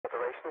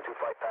authorization to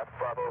flight path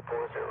Bravo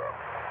 40.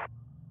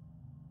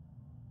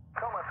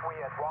 Coma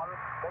 3 at 1,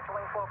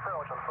 scheduling for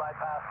approach on flight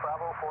path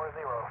Bravo 40.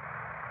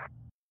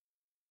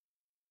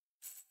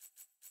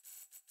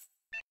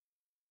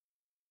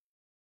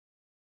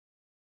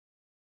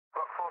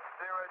 Rockforce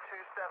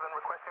 027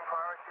 requesting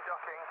priority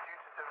docking due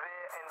to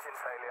severe engine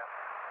failure.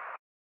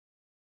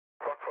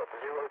 Rockforce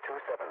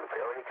 027,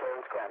 priority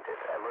clearance granted.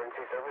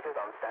 Emergency services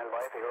on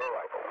standby for your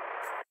arrival.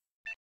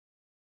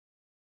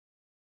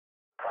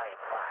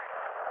 Flight 5.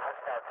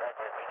 Hostile threat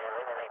has been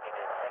eliminated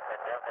in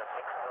segment Delta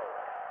 6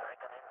 Node.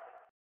 Recommencing.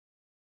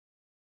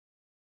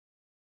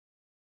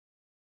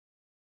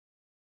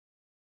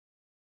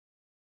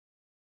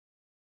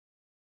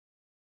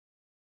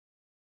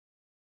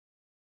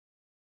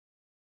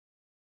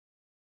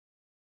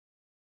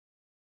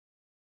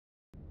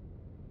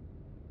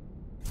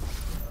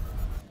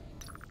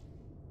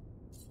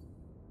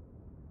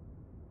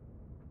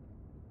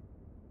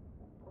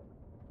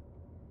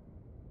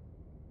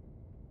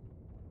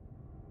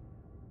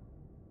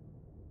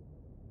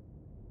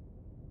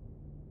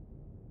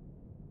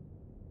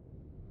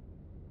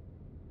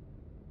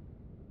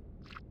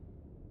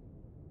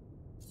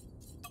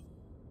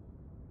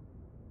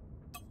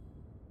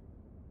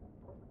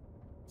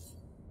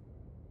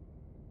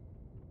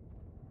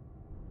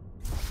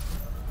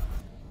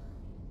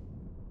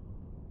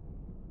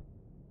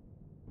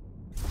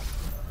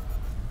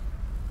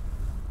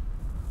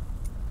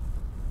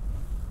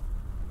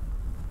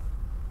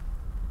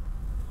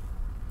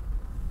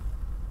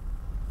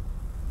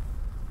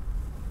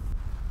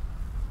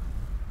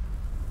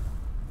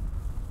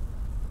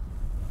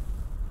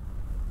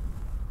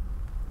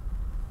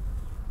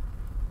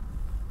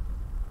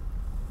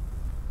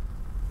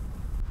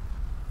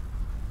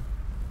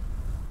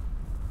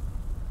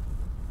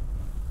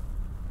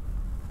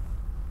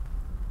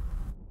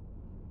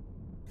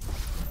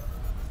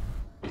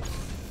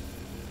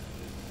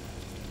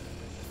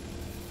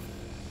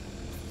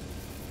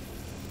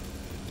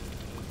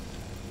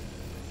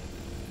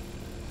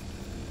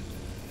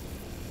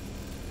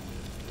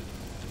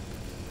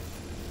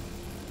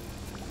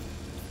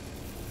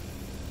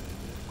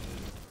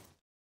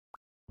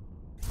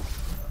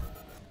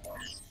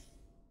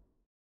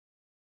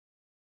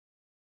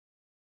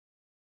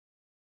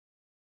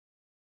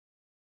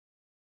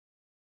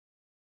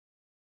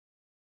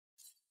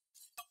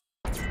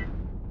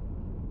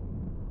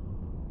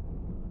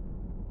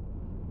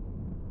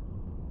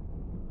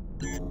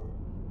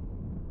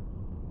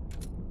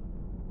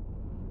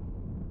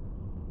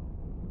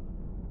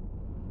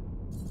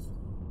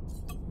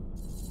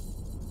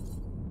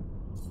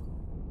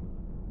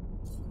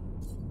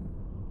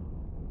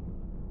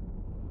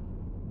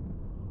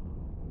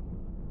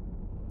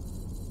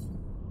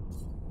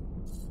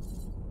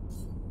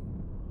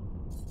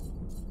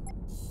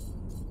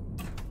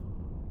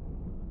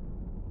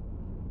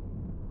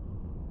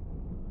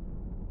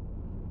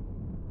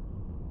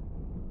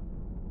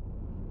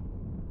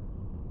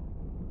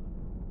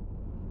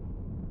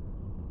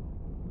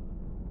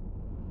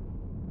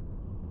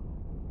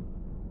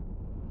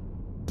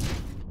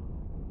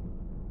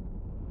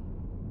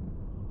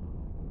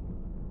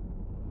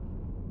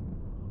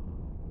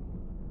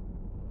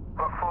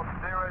 Rockforce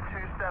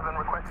 027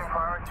 requesting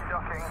priority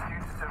docking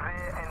due to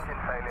severe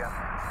engine failure.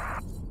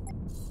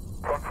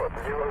 Rockforce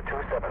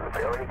 027,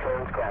 priority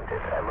clearance granted.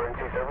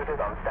 Emergency services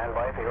on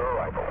standby for your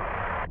arrival.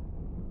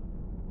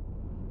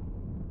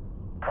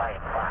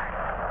 Flight 5.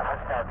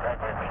 Hostile threat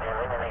has been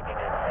eliminated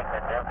in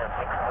segment Delta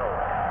 6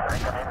 Node.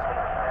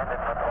 Recommencing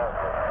standard patrol.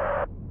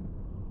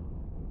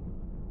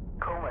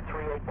 Coma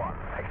 381,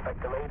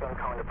 expect delayed on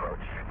current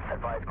approach.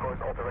 Advise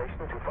course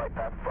alteration to flight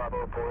path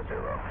Bravo 40.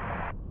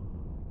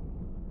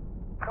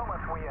 Coma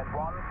 3 at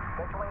 1,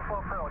 scheduling for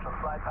approach on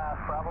flight path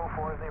Bravo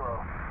 40.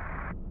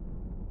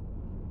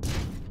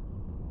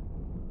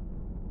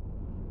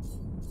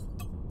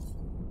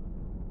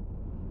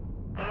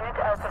 Unit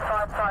Alpha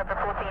 55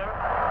 reporting in.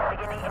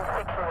 Beginning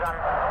inspection run.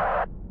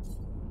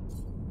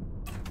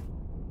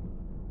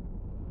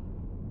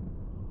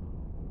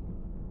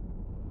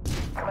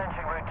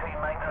 Commencing routine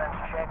maintenance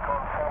check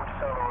on forward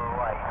solar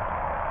array.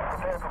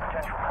 Prepare for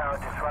potential power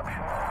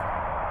disruption.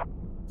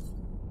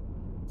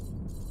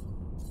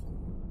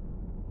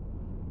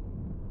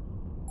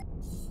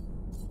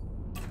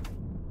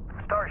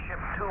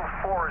 Starship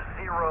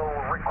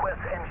 240,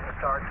 request engine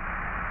start.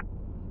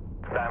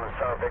 Diamond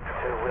Star Victor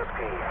 2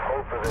 Whiskey,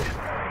 hold position.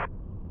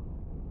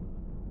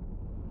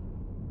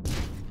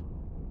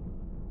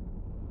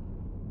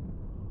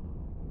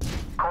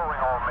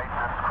 Calling all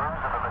maintenance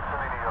crews in the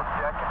vicinity of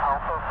deck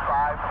Alpha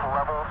 5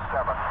 level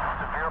 7.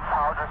 Severe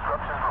power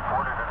disruptions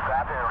reported in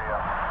that area.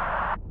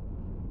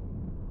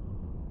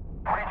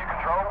 Region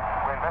Control,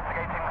 we're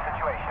investigating the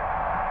situation.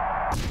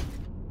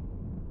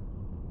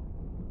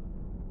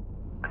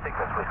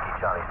 Cygnus Whiskey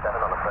Charlie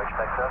 7 on approach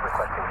vector,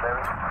 requesting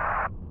clearance.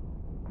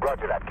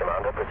 Roger that,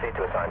 Commander. Proceed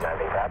to assign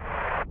landing pad.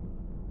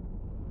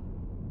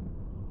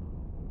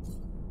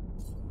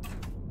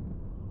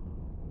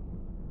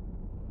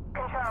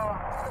 Control,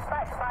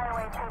 despite the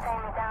biowave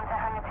containing down to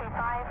hangar 25,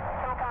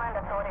 some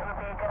commander thought it would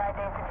be a good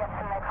idea to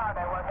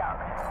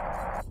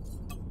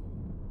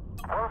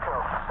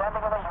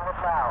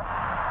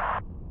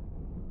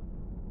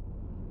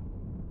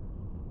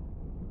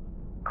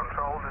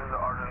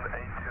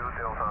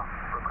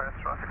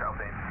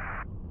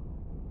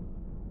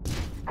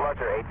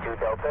 082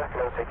 Delta.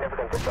 No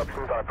significant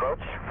disruptions on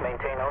approach.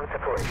 Maintain on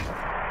separation.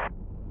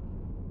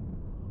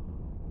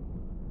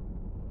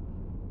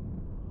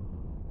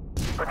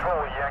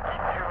 Patrol Yankee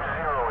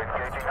 2-0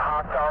 engaging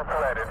hostile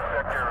threat in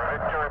sector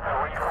Victor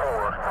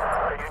 3-4.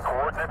 Taking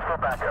coordinates for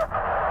backup.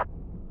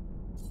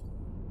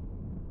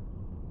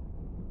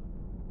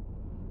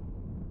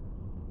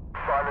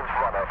 Silence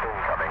runner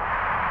incoming.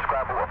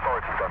 Scramble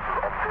authority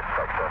vessel on this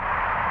sector.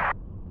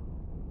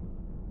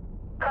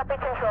 Copy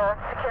control.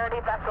 Security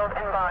vessels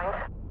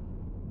inbound.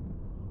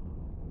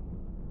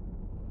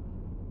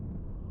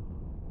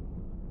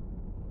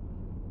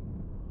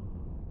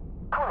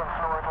 Cooling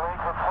fluid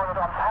leak reported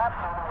on pad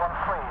Zulu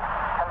 1-3.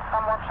 Can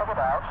someone check it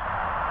out?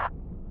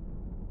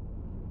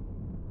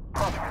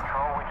 Roger,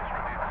 Control. We just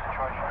reviewed the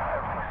situation.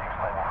 Everything seems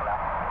stable for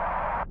now.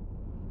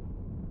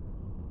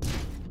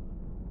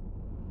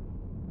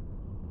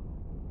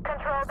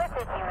 Control, this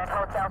is Unit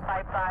Hotel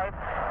 55.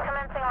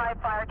 Commencing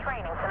live fire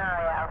training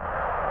scenario.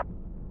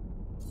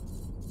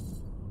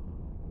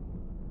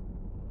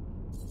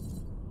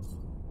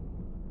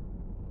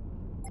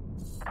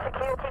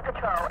 Security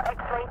Patrol,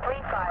 X-ray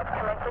 35,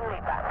 commencing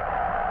loopback.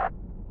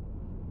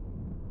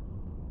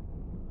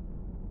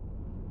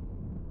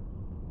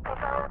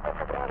 Control, this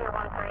is India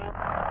 1-3.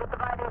 We're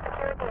providing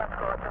security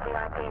escort to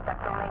VIP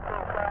vessel making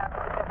its way out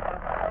of the system.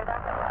 Over.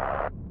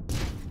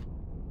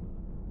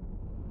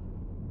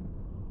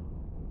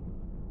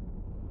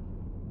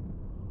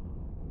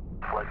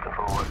 Flight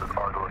Control, this is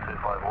Argo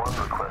 251.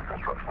 Request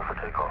instructions for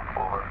takeoff.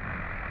 Over.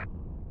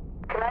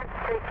 Commence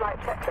pre-flight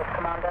checklist,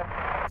 Commander.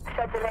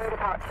 Scheduling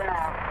departure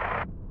now.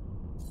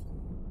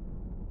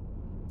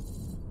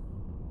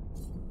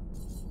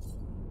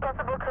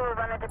 Possible crew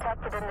runner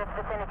detected in this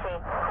vicinity.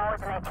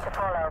 Coordinates to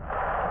follow.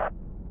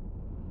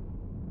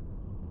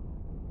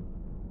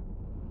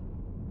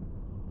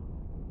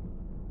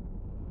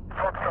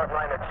 Foxtrot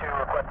Liner 2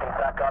 requesting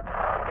backup.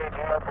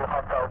 Engaging multiple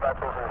hostile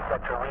vessels in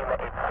sector Lima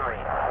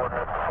 83.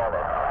 Coordinates to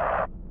follow.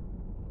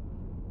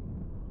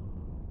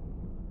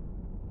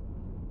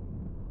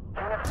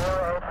 Unit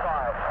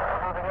 085.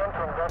 Moving in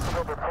to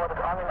investigate reported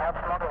on-and-out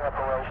smuggling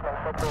operation in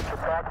sector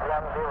Quebec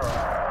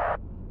 10.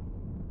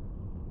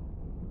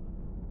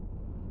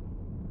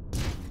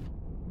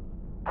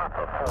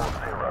 Papa 40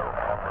 en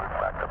route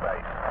back to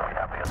base. We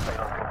have the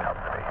assailants in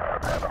custody.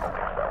 Prepare the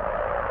holding cell.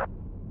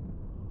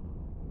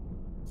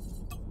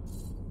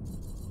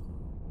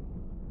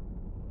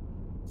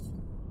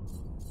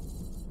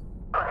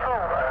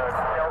 Control,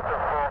 Delta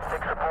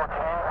 46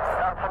 reporting in.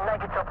 That's a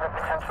negative of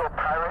potential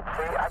pirate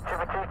sea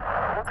activity.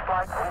 Looks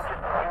like we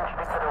just inched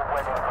into the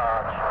wedding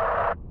barge.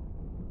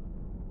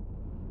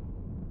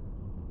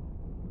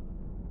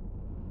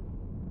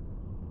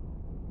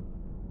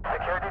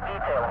 Security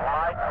detail,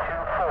 Mike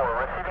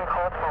 2-4, receiving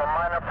calls from a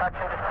minor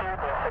faction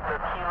dispute in sector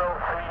Kilo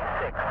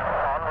 36.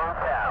 En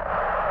route now.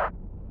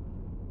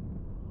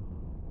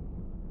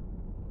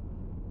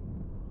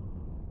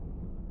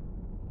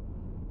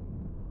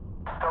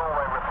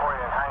 Stowaway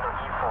reported in Hangar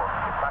E4,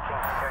 dispatching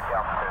security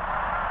officers.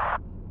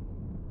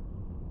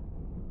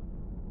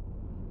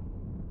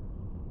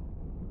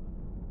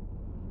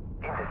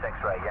 Indus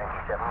X-ray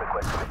Yankee 7,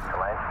 request permission to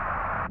land.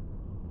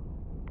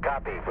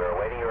 Copy, we're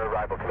awaiting your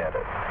arrival,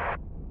 Commander.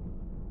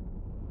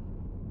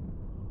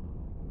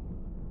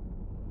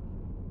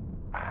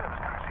 Service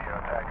crew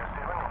Sierra Tango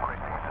 7,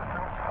 requesting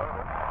assistance.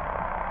 Over.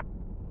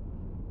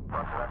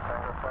 Roger that,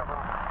 Tango 7.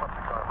 What's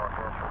the current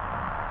location?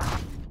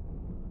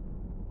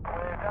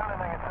 We're down in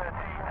Hangar 13.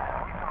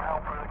 Need some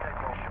help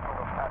relocating a shipment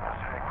of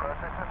atmospheric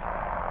processes.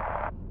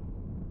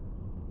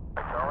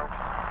 Acknowledged.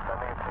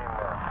 Sending a team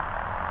now.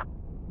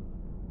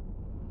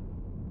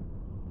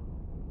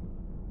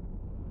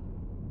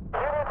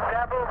 Unit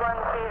 010,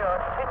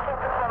 switching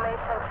to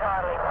formation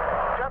Charlie.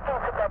 Dropping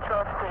to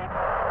petrol speed.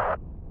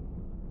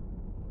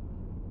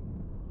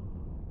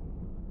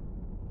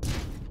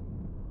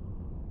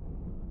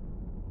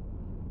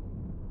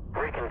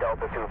 Recon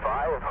Delta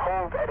 25,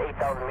 hold at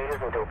 8,000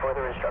 meters until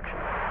further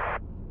instructions.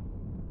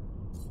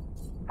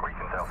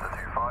 Recon Delta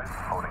 25,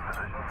 holding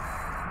position.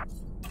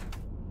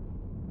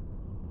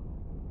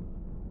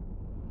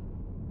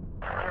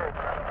 Security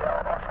detail,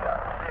 Oscar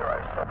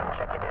 07,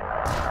 check it in.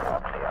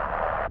 All clear.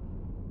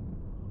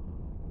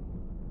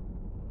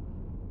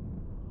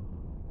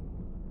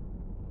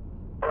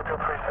 Hotel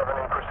 37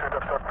 in pursuit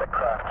of suspect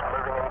craft,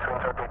 moving in to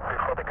interdict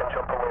before they can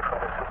jump away from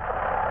the system.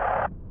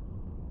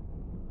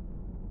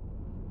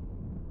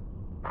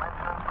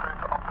 Maintenance crew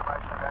to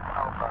observation at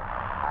Alpha.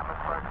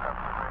 Atmospheric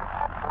subsidy,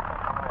 possible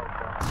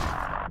contamination.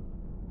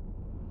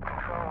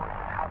 Control, this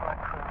is Hazmat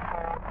Crew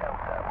 4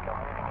 Delta. We are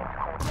moving into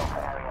cordon off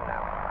area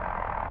now.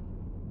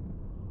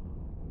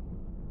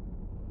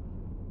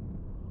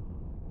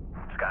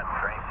 Scott and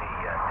Tracy,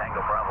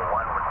 Tango Bravo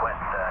 1,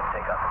 request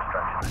takeoff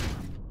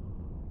instructions.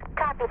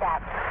 Copy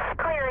that.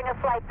 Clearing a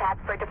flight path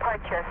for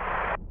departure.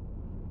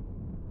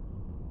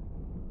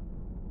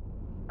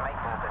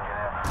 Maintenance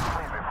engineer,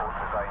 please report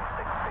to zone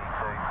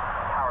 6B2.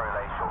 Power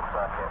relay short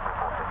circuit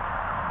reported.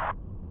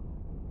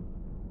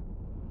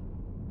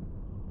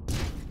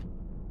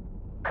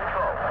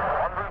 Control,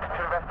 en route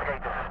to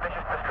investigate the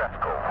suspicious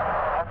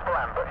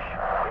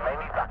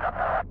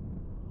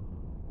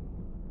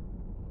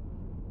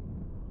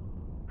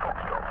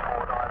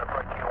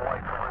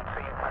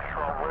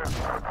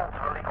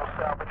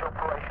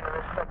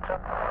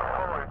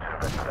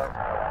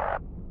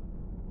check.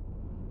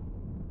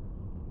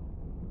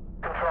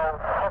 Control,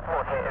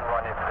 possible hit and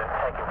run incident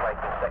taking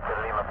place in sector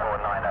Lima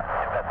 49er.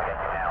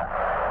 Investigating now.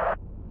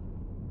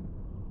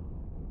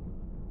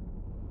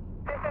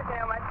 This is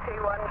Nomad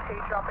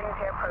 212 dropping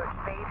to approach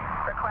speed.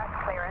 Request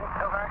clearance,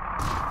 over.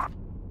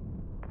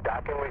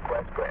 Docking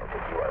request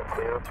granted. You are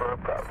clear for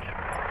approach.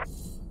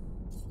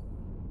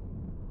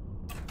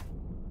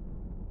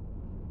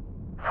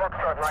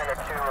 Foxtrot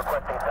 902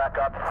 requesting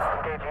backup.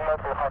 Engaging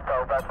multiple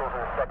hostile vessels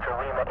in sector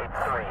Lima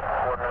 83.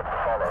 Coordinates to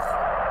follow.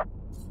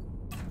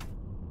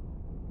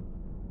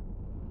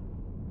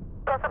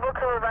 Possible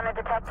crew runner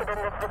detected in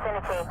this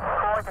vicinity.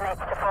 Coordinates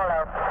to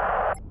follow.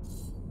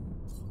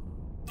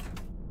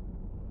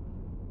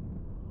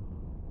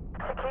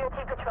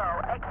 Security patrol,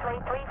 X-ray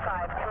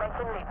 35,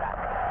 commencing loopback.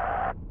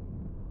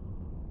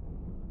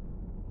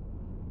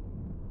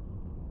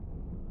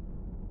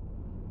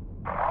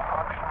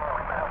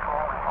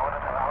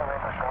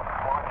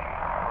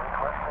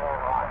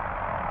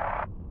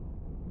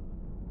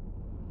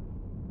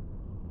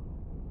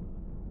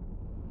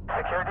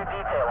 Security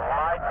detail,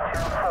 Mike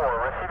 2-4,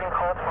 receiving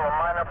calls from a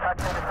minor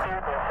faction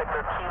dispute in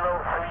sector Kilo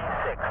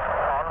 36.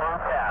 En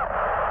route now.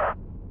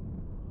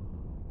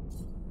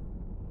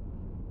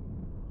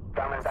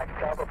 Diamondback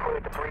Tower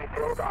reported debris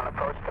field on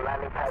approach to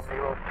landing pad 03.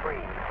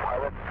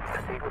 Pilots,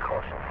 proceed with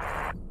caution.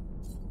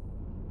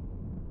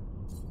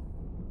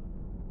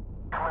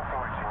 Commencing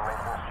routine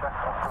maintenance check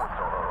on forward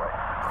solar array.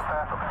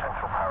 Prepare for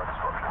potential power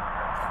disruption.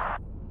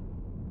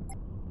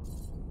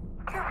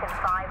 Houston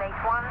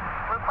 581,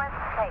 request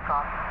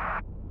takeoff.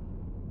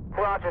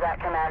 Roger that,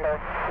 Commander.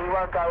 You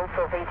are go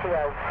for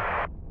VTO.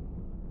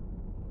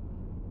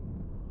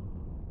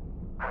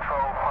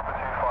 Control, Papa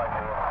 25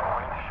 here.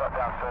 We need to shut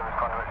down service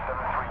conduit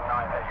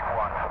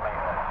 73981 for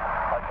maintenance.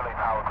 Isolate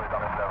power grid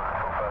on this level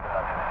until further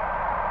notice.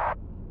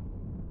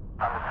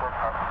 Understood,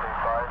 Papa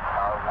 25.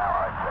 Power is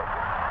now isolated.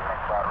 You may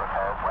start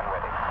repairs when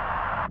ready.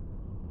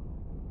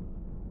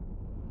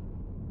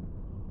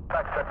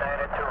 Foxtrot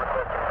 902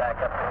 requesting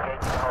backup.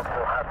 Engaging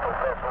multiple hostile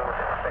vessels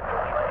in sector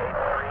Lima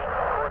 83.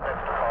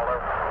 Coordinates to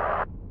follow.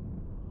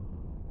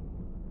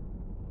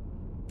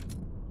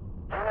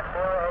 Unit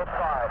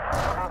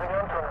 085, moving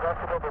in to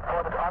investigate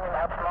reported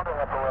unannounced smuggling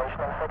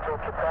operation in sector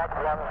Quebec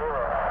 10.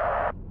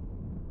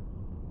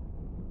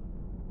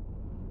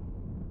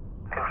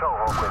 Control,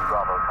 Hawkwind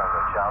Bravo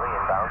Tango Charlie,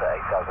 inbound at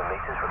 8,000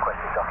 meters,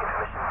 requesting docking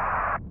permission.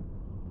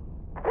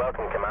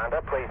 Welcome,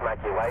 Commander. Please make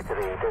your way to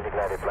the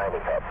designated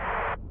landing pad.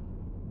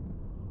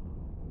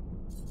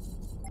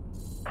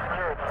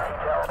 Security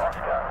detail,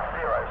 Oscar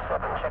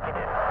 07, checking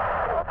in.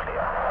 All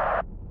clear.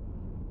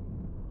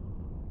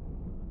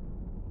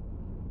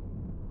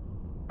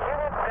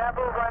 Unit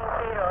Bravo 10,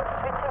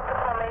 switching to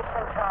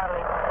formation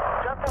Charlie.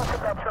 Dropping to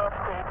petrol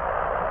speed.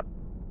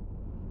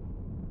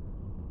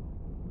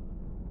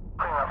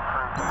 Clean up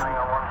crew to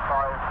hangar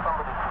 15.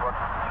 Somebody forgot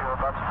to secure a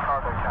batch of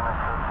cargo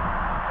canisters.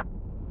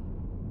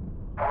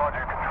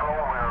 Roger,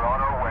 Control. We're on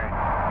our way.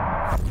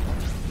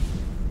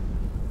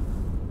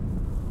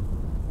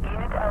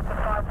 Unit Alpha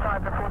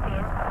 55 reporting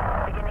in.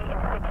 Beginning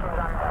inspection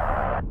run.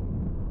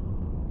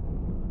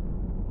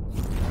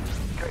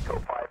 Draco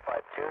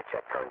 552,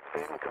 check current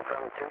speed and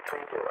confirm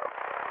 230.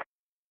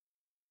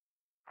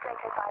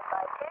 Draco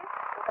 552,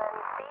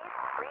 confirming speed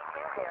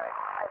 320.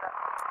 Over.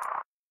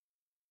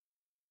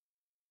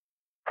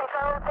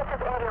 Control, this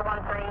is Area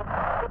 13.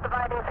 We're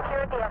providing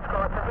security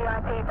escorts of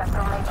VIPs that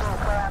are making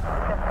its way out of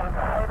the system.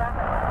 Over.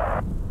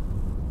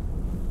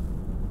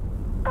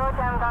 Door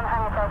jammed on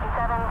hangar 37.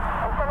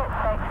 Until it's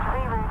fixed,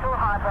 reroute all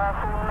hardware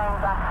through the main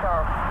blast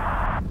door.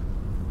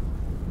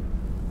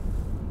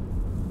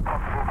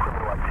 Possible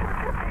criminal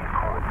activity at these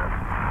coordinates.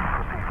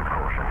 Proceed with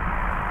caution.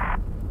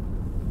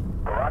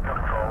 Roger,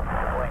 Control.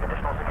 Deploying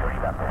additional security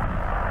vessels.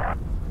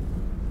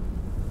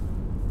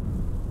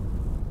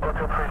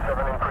 Auto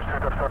 37 in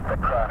pursuit of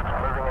suspect craft.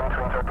 Moving in to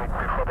interdict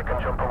before they can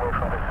jump away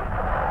from the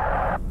system.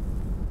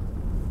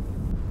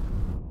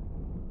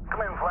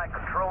 Come in, Flight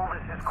Control.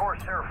 This is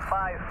Corsair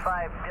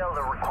 55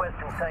 Delta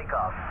requesting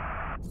takeoff.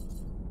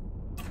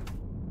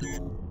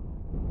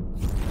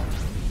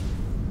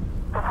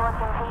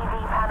 Reporting PV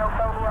panel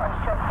failure on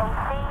strip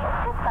AC,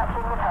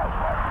 dispatching repair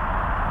unit.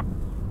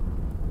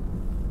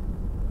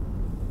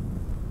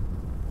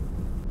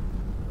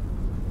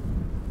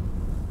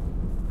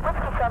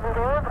 Whiskey 7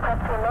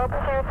 requesting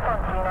emergency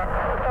response unit.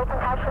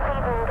 Taking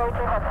casualties and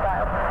engaging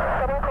hostiles.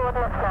 Setting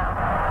coordinates now.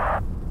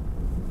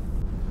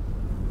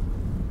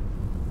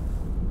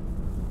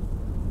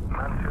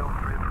 Mansfield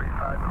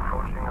 335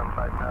 approaching on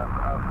flight path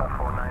Alpha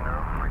 49er,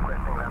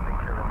 requesting landing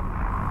clearance.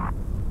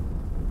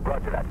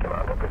 Roger that,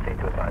 Commander. Proceed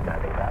to assign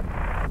landing pad.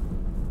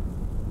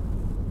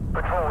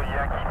 Patrol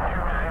Yankee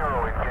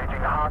 20 engaging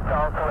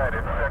hostile threat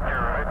in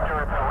sector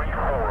Victor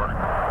 34.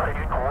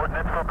 Taking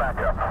coordinates for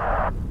backup.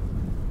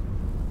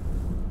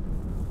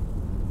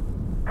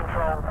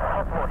 Control,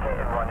 possible hit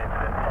and run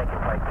incident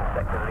taking place in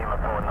sector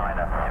Lima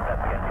 49er.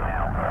 Investigating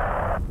now.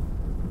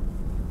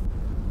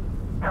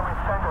 Can we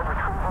send a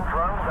retrieval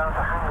drone down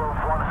to hangar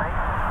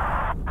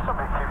 18?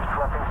 Somebody keeps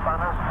dropping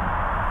spanners.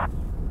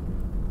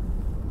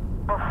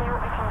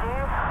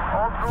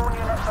 Drone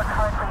units are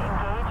currently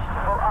engaged.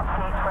 We'll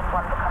update when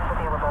one becomes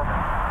available.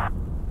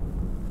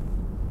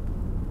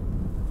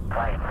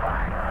 Flight 5.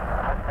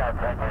 Hostile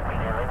threat has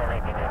been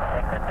eliminated in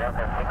sector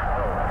Delta 6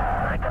 Gold.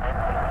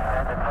 Recommencing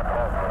standard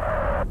patrol.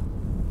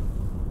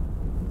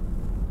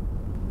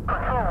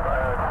 Control,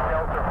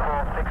 Delta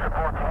 4-6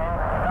 reporting in.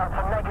 That's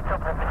a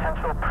negative of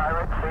potential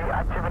piracy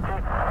activity.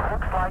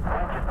 Looks like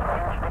we just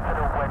interdicted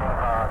a wedding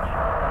barge.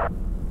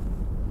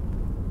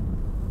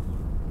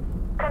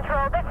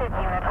 Control, this is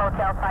Unit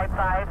Hotel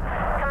 55.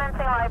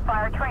 Commencing live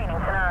fire training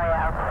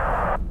scenario.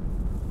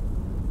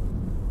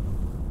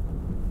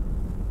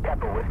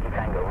 Capital Whiskey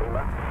Tango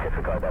Lima.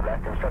 Disregard that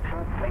last instruction.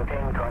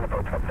 Maintain current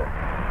approach vector.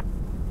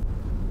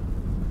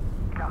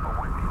 Capital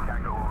Whiskey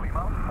Tango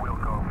Lima, we'll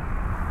go.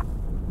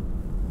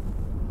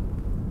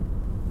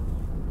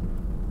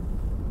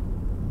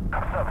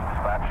 Service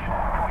dispatch,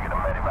 can we get a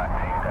medevac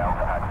team down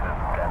to access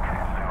gantry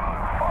Zulu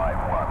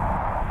 5-1,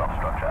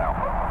 substructure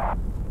Alpha?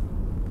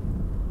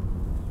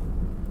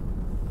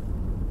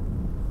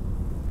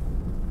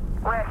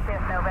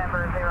 Redshift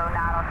November 09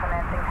 on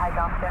commencing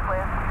takeoff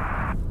checklist.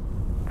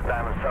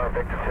 Diamond Star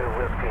Victor 2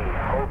 Whiskey.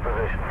 Hold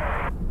position.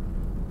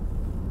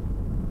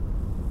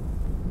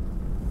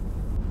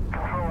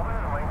 Control, this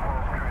is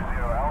maintenance crew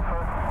 0 Alpha,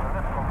 the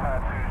lift from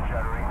pad 2 is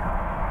January.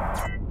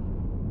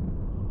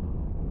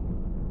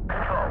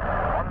 Control,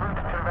 en route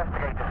to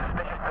investigate a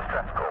suspicious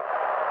distress call.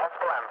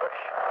 Possible ambush.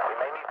 We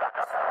may need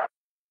backup.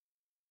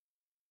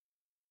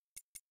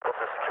 This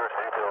is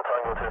security detail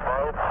Tango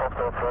 25.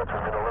 Hostile threat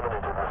has been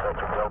eliminated in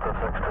sector Delta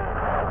 16.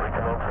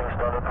 Recommencing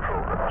standard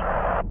patrol route.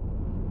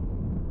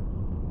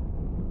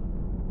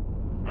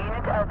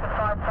 Unit Alpha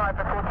 55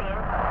 reporting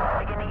in.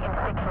 Beginning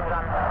interdiction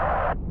run.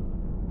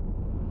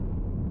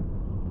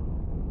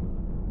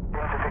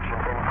 Interdiction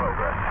in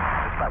progress.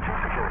 Dispatching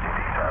security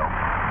detail.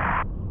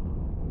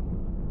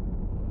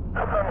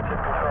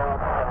 Affirmative control,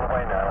 on the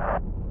way now.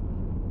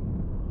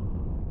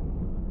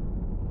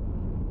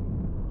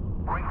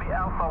 Rigby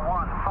Alpha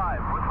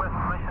 1-5, request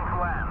permission to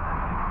land.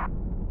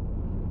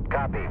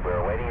 Copy. We're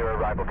awaiting your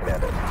arrival,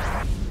 Commander.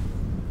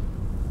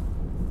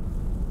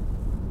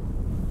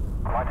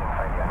 Lighting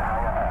failure in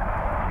hangar F.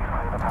 Please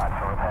clear the pad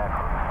for repair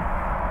crews.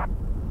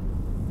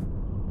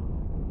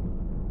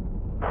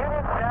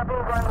 Unit Bravo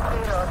 10,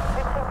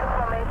 switching to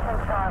formation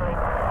Charlie.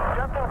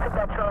 Dropping to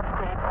petrol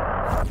speed.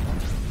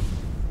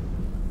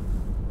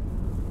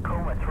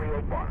 Coma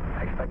 381.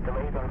 Expect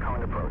delays on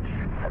current approach.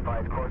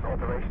 Advise course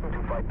alteration to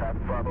flight path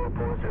Bravo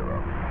 40.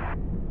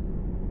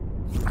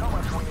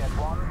 Coma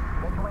 381,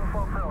 scheduling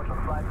for approach on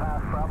flight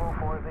path Bravo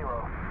 40.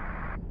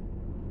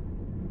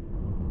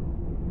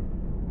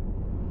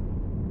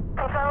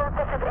 Control,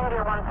 this is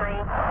India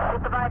 13.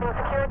 We're providing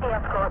security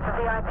escort to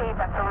VIP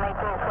vessel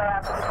making its way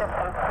out of the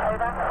system.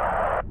 Over.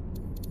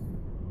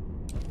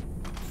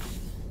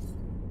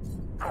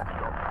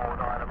 Foxtrot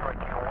 49 are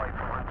breaking away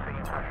from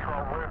routine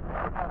patrol route.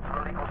 Reports of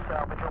illegal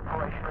salvage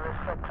operation in this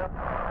sector.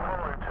 En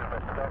route to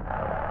investigate.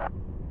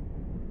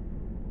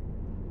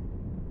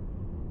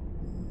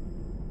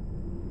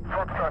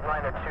 Foxtrot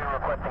 902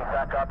 requesting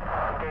backup.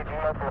 Engaging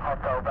multiple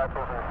hostile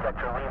vessels in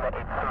sector Lima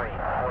 83.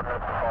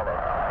 Coordinates to follow.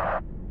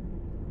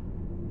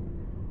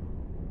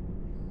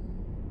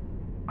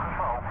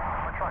 Control,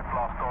 retract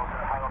blast doors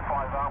at hangar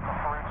 5 Alpha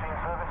for routine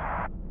service.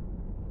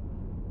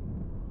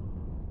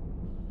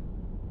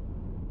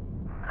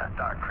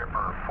 Star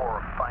Tripper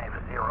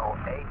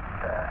 4508.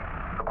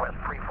 Request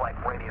pre-flight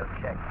radio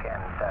check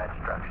and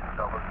instructions.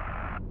 Over.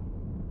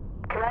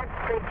 Commence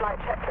pre-flight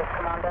checklist,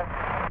 Commander.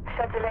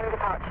 Scheduling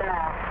departure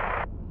now.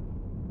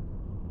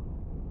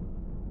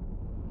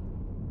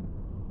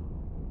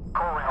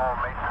 Calling all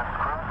maintenance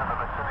crews in the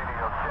vicinity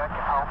of Deck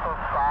Alpha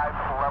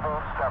 5 Level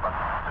 7.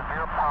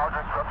 Severe power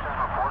disruptions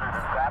reported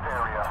in that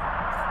area.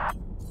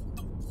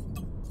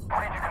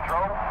 Read to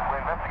control. We're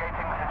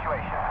investigating the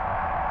situation.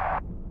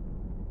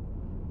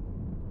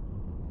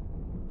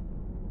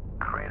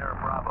 Crater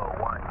Bravo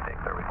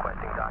 16 are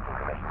requesting docking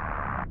permission.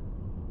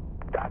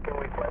 Docking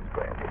request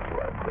granted. You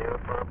are clear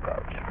for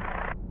approach.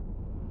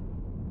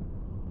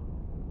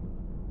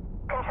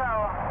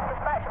 Control,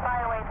 dispatch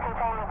bioways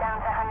containing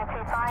down to hangar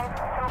 25.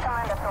 Some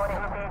commander thought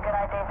it would be a good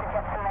idea to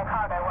jettison their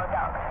cargo while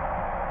docked.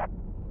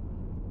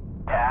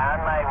 On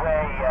my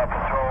way,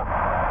 Control.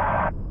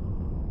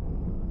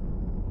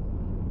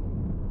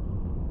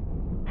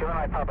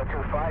 Gemini Papa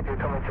 25, you're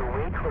coming through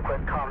weak.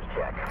 Request comms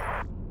check.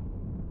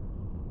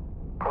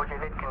 Roger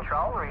that,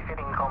 Control.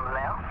 Resetting comms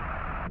now.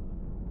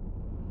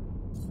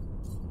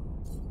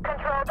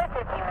 Control, this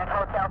is Unit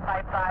Hotel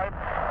 55.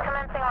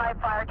 Commencing live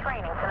fire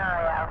training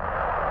scenario.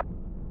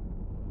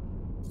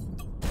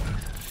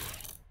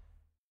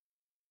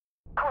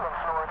 Coolant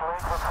fluid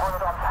leak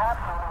reported on pad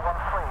 13.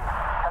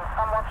 Can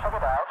someone check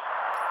it out?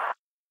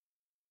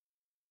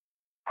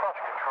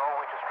 Roger, Control.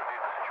 We just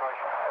reviewed the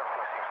situation.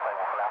 Everything seems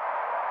stable for now.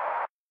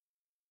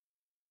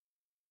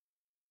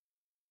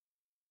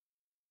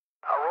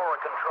 Aurora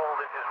Control,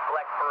 this is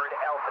Blackbird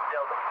Alpha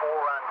Delta 4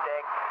 on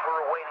deck.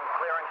 We're awaiting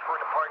clearance for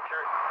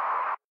departure.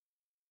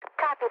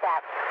 Copy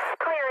that.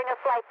 Clearing a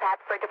flight path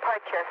for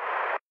departure.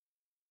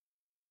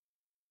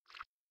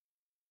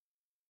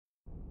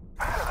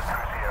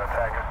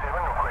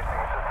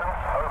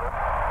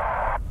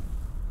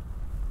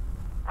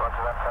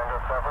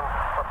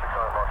 What's the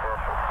current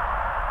location?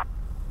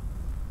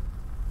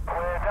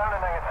 We're down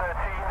in Hangar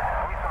 13.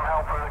 Need some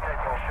help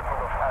relocating a shipment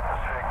of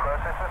atmospheric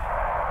processes.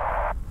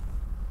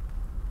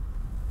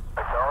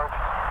 Acknowledged.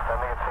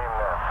 Sending a team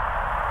now.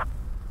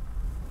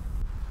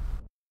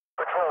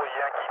 Patrol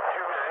Yankee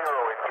 2-0,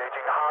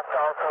 engaging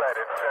hostile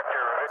threat in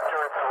sector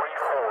Victor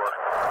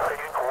 3-4.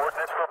 Taking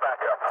coordinates for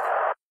backup.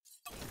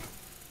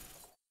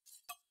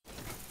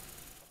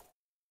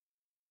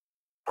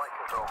 Flight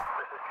control,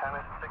 this is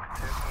Canis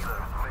 6-2 Kilo,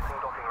 submitting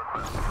docking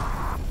request.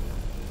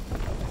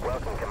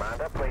 Welcome,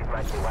 Commander. Please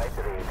make your way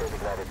to the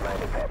designated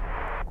landing pad.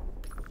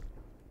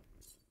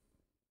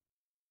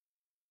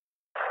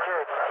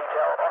 Security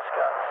detail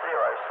Oscar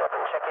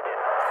 07 checking in.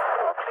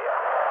 All clear.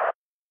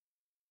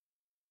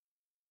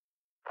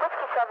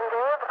 Whiskey 70,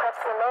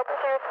 requesting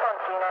emergency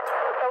response unit.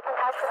 Taking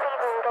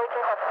casualties and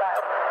engaging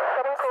hostiles.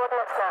 Setting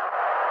coordinates now.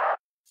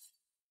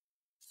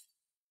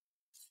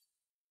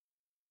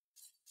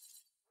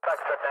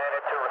 Foxtrot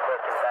 982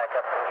 requesting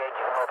backup.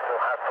 Engaging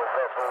multiple hostile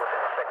vessels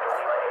in sector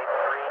Lima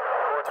 83.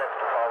 Coordinates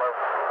to follow.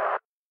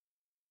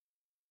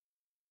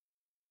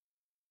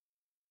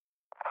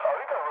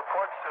 We got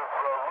reports of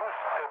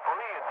loose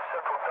debris in the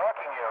central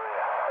docking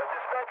area.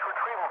 Dispatch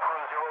retrieval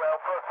crew 0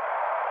 Alpha.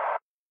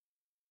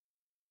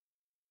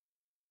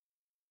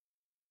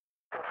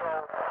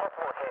 Control,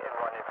 possible hit and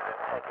run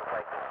incident taking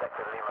place in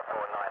sector Lima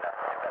 49er.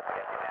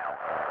 Investigating now.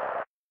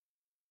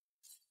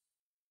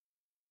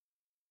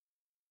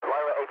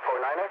 Lyra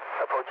 849er,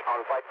 approach on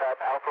flight path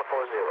Alpha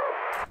 40.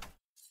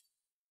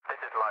 This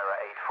is Lyra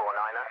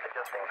 849er,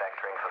 adjusting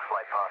vectoring for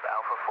flight path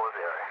Alpha 40.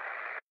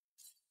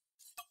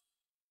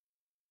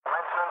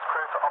 Maintenance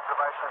crew to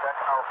observation deck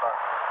Alpha.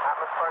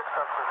 Atmospheric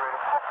sensors reading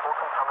possible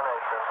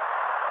contamination.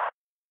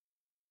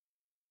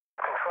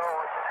 Control,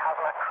 this is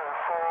Hazmat Crew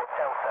 4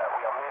 Delta.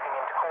 We are moving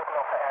into cordon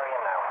off the area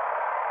now.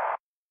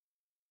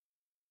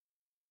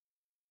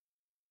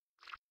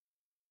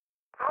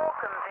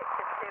 Morecambe,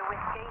 Victor 2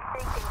 Whiskey,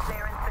 seeking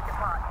clearance for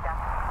departure.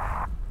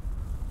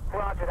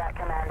 Roger that,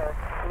 Commander.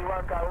 You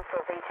are go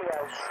for VTO.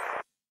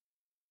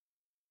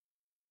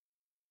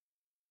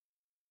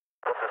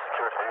 This is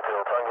security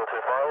detail Tango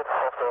 25.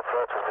 Hostile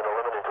threat has been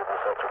eliminated in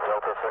sector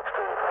Delta 16.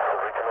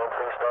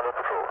 Recommencing standard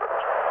patrol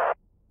route.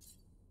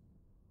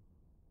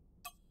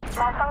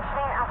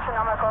 Malfunctioning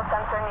astronomical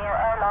sensor near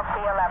airlock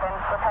B11.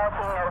 Repair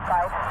team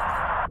notified.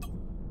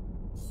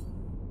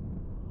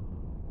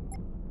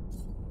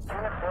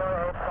 Unit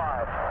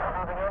 085,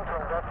 moving in to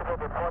investigate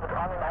reported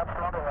unannounced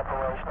smuggling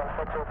operation in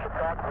sector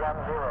Quebec 10.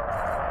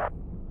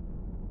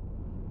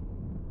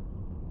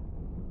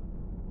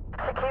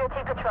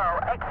 Security Patrol,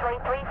 X-ray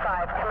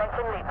 35,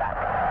 commencing loopback.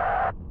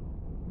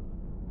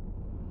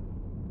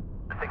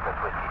 Cygnus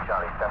Whiskey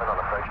Charlie 7 on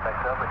approach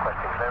vector,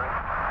 requesting clearance.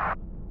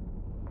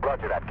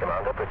 Roger that,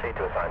 Commander. Proceed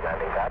to assign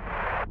landing pad.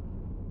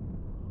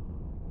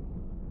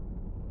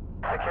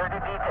 Security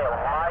detail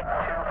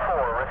Y24,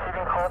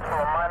 receiving calls from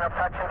a minor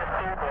faction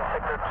dispute in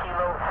sector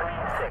Kilo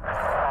 36.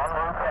 En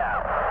route now.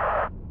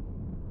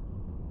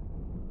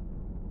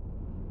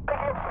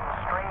 Picking up some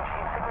strange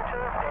heat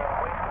signatures in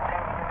waste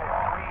containment unit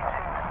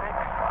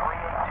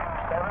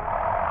 326-3827.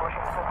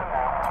 Pushing the system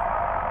now.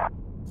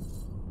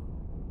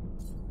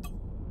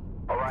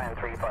 Orion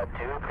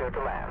 352, clear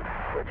to land.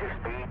 Reduce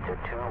speed to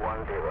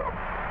 210.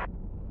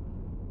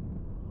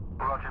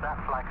 Roger that,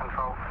 flight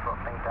control.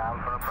 Throttling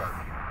down for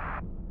approach.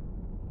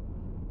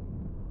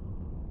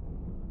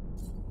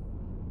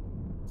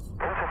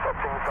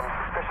 Intercepting some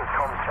suspicious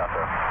comms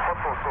chatter.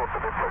 Possible source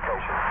of this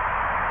location.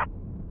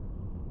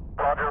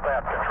 Roger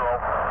that, Control.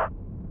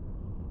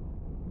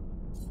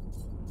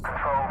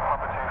 Control,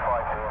 Papa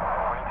 25 here.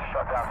 We need to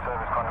shut down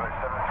service conduit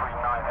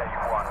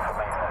 73981 for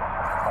maintenance.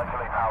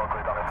 Isolate power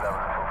grid on this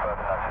level until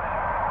further notice.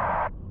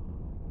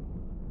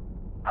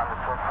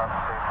 Understood, Papa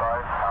 25.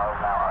 Power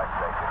is now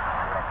isolated.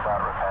 We may start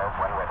repairs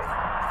when ready.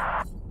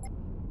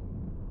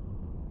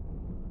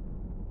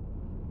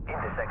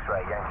 Indus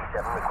X-ray Yankee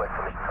 7, request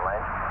permission to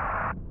land.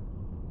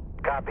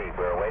 Copy.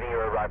 We're awaiting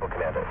your arrival,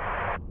 Commander.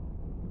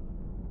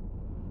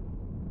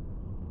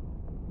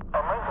 A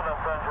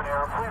maintenance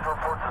engineer, please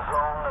report to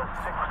zone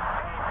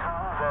 6B2,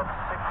 that's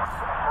 6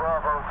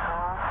 Bravo 2.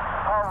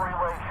 Power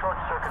relay short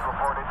circuit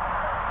reported.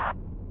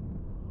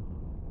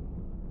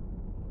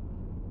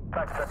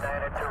 Foxtrot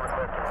 982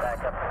 requesting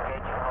backup.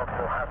 Engaging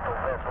multiple hostile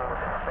vessels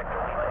in sector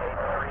Lima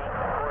 83.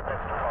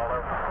 Coordinates to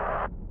follow.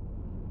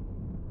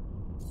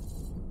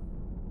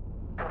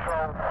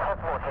 Control,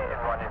 possible hit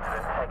and run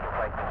incident taking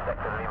place in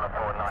sector Lima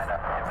 49er.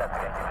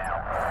 Investigating now.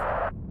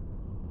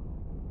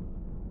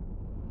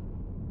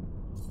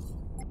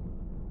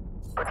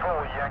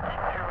 Patrol Yankee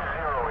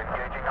 2-0,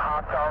 engaging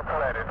hostile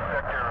threat in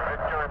sector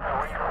Victor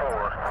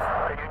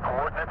 3-4. Taking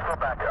coordinates for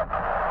backup.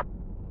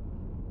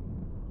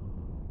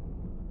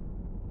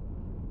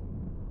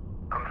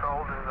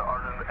 Control, this is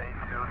Argent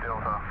 82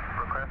 Delta.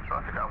 Request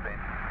traffic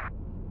update.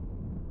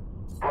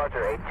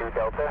 Roger 82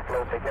 Delta.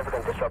 No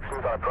significant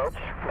disruptions on approach.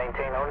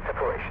 Maintain on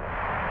separation.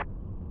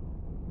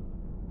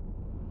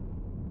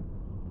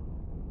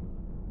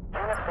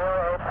 Unit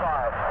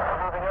 085,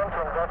 moving in to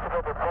investigate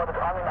Control, reported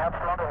on-and-out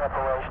smuggling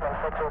operation in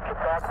sector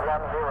Quebec 10.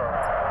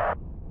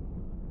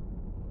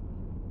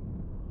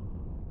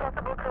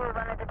 Possible crew of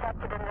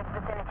undetected in this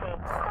vicinity.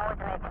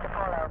 Coordinates to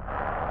follow.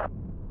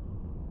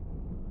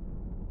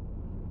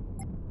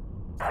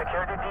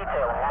 Security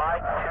detail,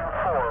 Mike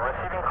 2-4,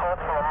 receiving calls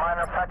from a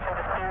minor faction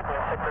dispute in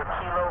sector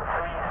Kilo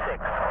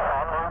 36.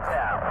 En route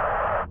now.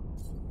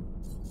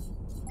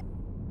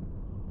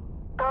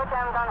 Door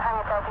jams on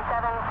hangar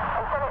 37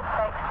 until it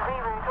takes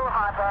reroute all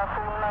hardware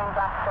through the main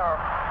blast door.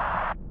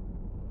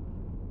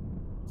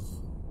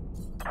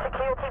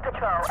 Security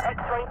patrol,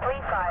 X-ray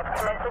 35,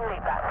 commencing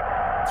loopback.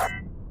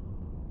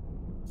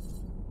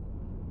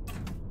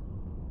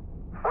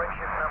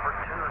 Wingship number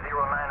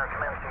 209 are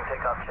commencing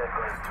takeoff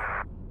checklist.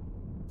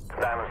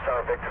 Diamond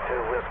Star Victor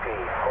 2 Whiskey,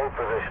 hold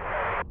position.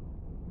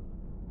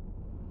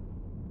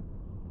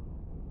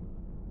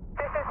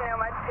 This is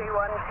Nomad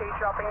 212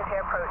 dropping to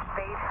approach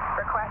speed.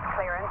 Request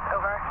clearance,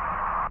 over.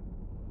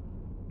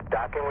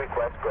 Docking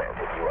request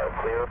granted. You are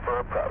clear for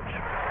approach.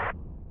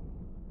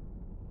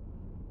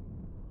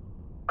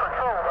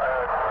 Control,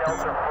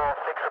 Delta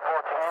 46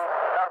 reporting in.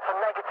 That's a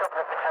negative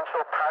of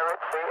potential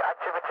piracy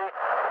activity.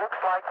 Looks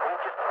like we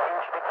just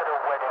interdicted a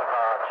wedding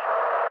barge.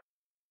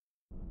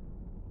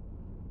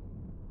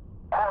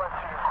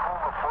 Quarantine crew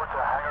report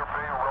to Hangar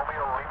Bay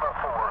Romeo Lima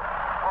 4.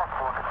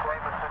 Possible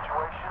containment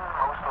situation,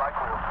 most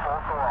likely a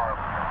false alarm.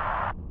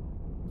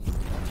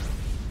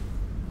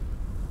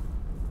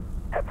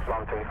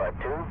 Epsilon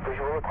 352,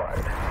 visual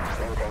required.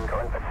 Maintain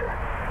current vector.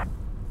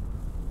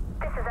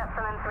 This is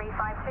Epsilon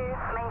 352,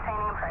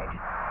 maintaining approach.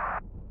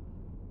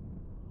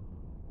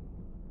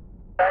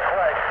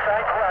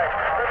 Tank right.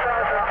 This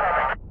is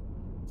attack.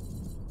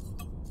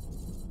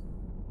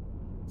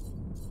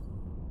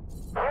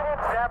 Unit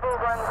 010,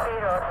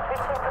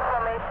 switching to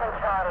formation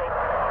Charlie.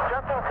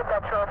 Dropping to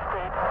petrol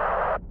speed.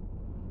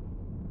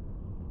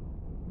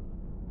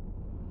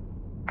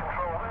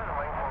 Control, this is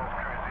maintenance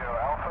crew 0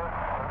 Alpha.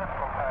 The lift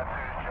from pad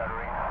 2 is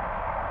juddering.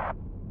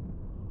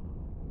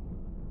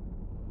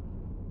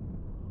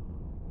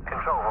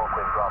 Control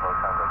Hawkwind Bravo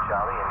Tango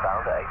Charlie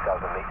inbound at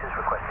 8,000 meters,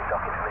 requesting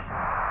docking permission.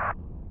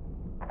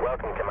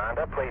 Welcome,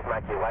 Commander. Please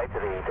make your way to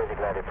the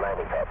designated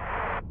landing pad.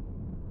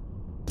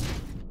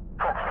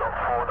 Foxtrot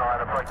 49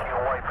 are breaking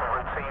away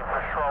from routine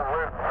patrol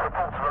route.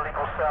 Reports of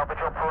illegal salvage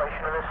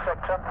operation in this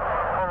sector.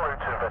 En route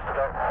to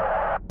investigate.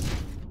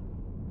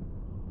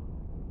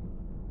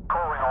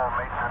 Calling all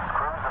maintenance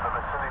crews in the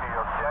vicinity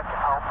of Deck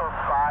Alpha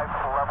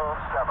 5, Level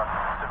 7.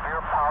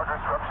 Severe power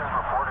disruptions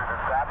reported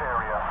in that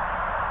area.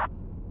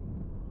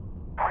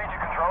 Read to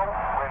Control.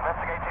 We're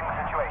investigating the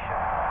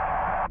situation.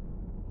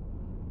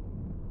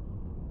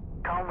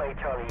 Conway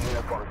Charlie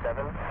Uniform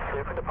 7,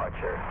 clear for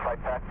departure. Flight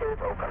path is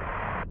open.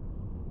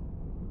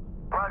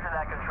 Roger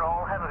that,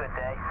 Control. Have a good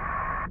day.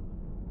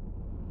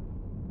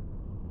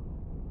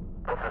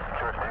 This is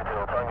security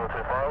detail Tango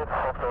 25.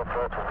 Hostile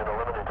threats have been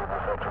eliminated in the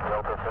sector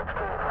Delta 16.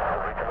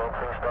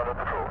 Recommencing standard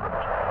patrol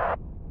route.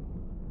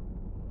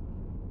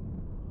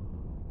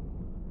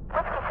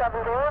 Whiskey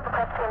 70,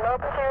 requesting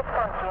emergency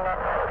response unit.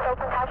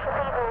 Taking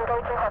casualties and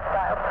engaging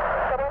hostiles.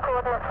 Setting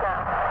coordinates now.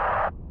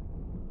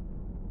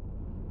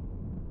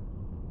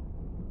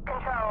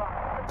 Control,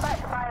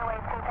 dispatch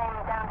biowaves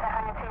containment down to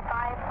hangar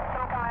 25.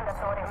 Some commander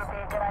thought it would be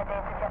a good idea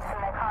to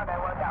jettison their cargo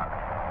while docked.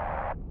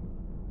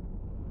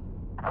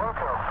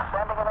 Wilco,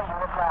 standing in a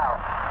unit now.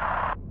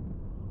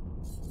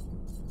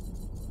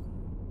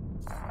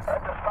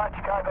 Dispatch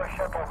cargo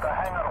shuttle to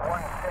Hangar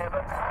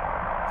 17.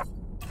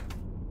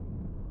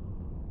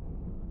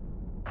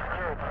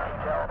 Security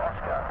detail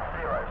Oscar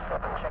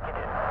 07, checking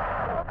in.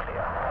 All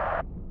clear.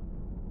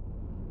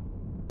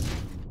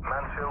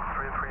 Mansfield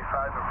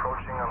 335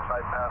 approaching on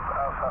flight path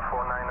Alpha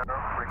 49er,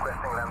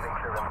 requesting landing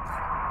clearance.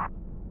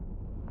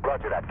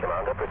 Roger that,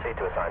 Commander. Proceed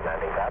to assign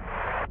landing pad.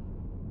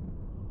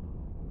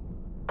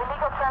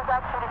 Illegal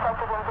transaction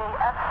detected in Bay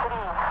F3.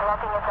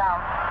 Logging it down.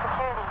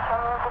 Security, can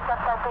you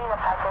intercept our data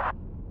packet?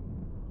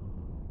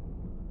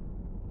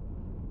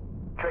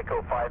 Draco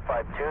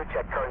 552,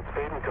 check current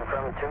speed and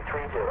confirm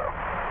 230.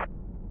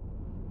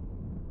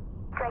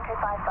 Draco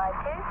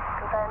 552,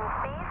 confirm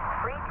speed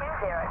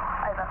 320.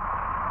 Over.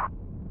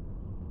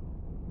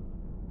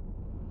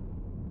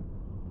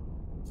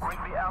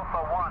 Rigby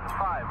Alpha 1-5,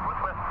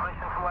 request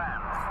permission to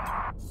land.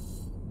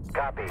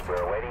 Copy.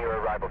 We're awaiting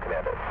your arrival,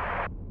 Commander.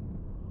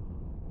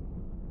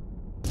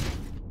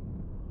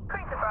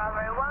 Cruiser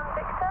Bravo 1,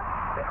 Victor.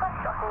 Request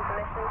docking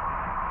permission.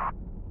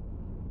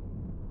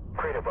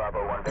 Crater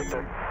Bravo 1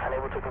 Victor,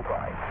 unable to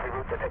comply.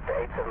 Reroute to Sector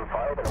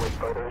 875 and await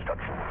further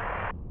instructions.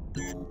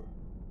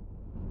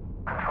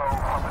 Control,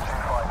 Papa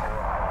 25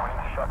 here. We need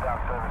to shut down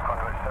service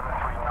conduit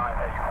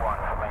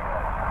 73981 for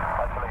maintenance.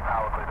 Isolate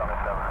power grid on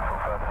this level until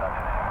further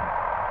notice.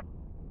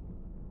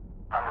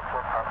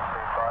 Understood, Papa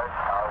 25.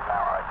 Power is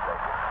now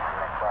isolated.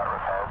 Next start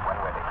repairs when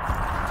ready.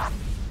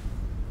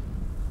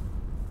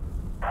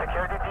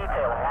 Security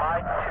detail,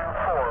 Mike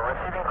 2-4,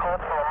 receiving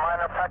calls from a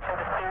minor faction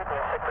dispute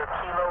in sector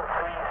Kilo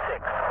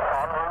 36.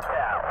 En route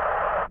now.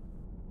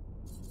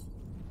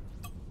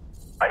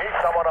 I need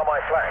someone on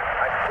my flank.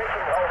 I'm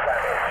taking hull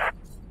damage.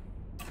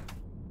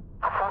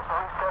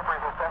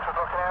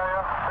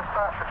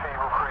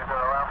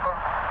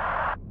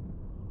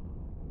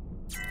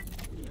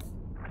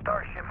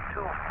 Starship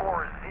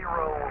 240,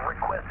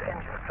 request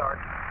engine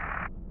start.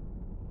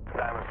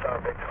 Diamond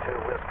Star Victor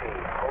 2 Whiskey,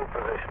 hold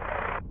position.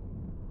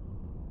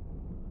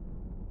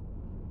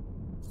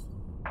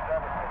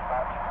 Service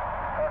dispatch.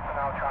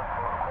 Personnel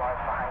transport required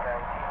for Hangar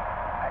 18.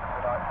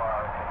 Expedite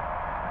priority.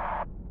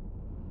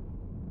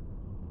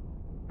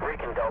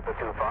 Recon Delta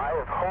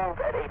 25, hold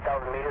at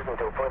 8,000 meters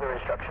until further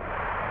instructions.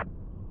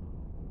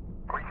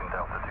 Recon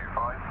Delta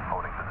 25,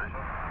 holding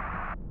position.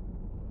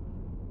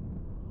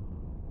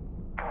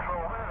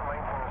 Control, this is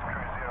maintenance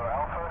crew 0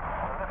 Alpha.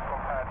 The lift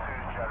on pad 2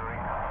 is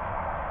juddering.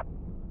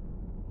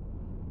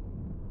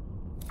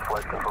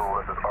 Flight control,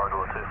 this is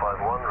Argo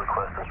 251,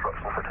 request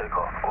instructions for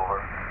takeoff,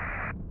 over.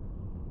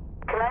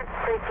 Commence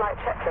pre-flight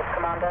checklist,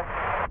 Commander.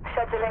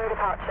 Scheduling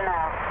departure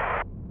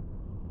now.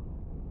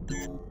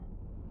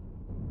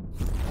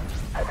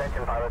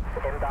 Attention pilots,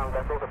 inbound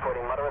vessels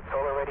reporting moderate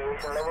solar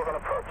radiation levels on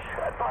approach.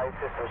 Advise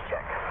systems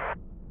check.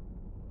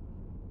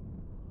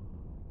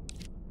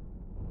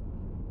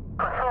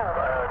 Control,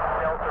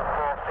 Delta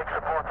 46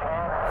 reporting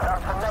in.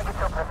 That's a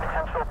negative of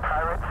potential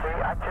piracy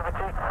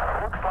activity.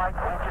 Looks like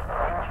we just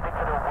inched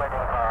into the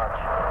wedding barge.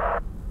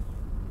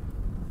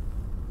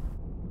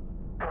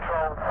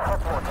 Control,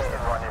 possible hit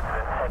and run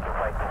incident taking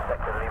place in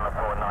sector Lima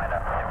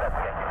 49er.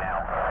 Investigating now.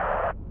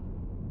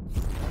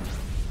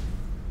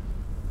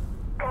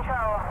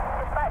 Control,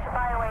 dispatch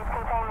bioways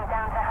containing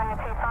down to Hangar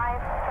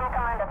 25. Some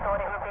commander thought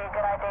it would be a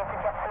good idea to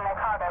jettison their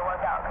cargo while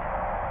docked.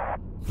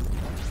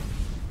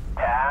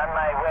 On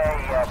my way,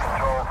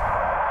 Control.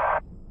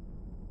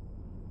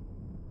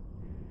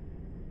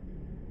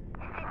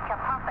 Sitka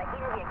Papa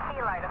India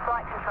Kilo to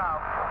flight control.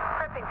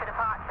 Prepping for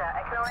departure.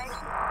 Acknowledge.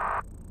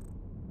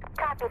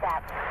 Copy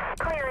that.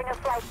 Clearing a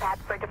flight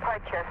path for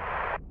departure.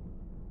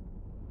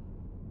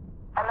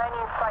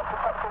 Ammonium flight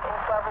detected in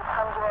service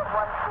 100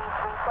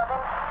 1337.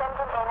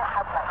 Sending in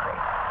hazmat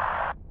brief.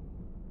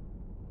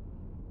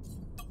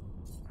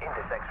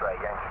 Indus X-ray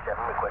Yankee 7,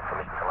 request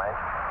permission to land.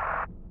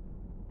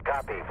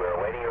 Copy, we're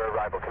awaiting your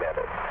arrival,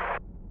 Commander.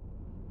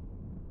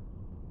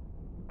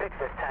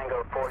 Fixus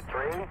Tango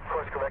 43,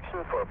 course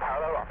correction for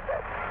parallel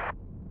offset.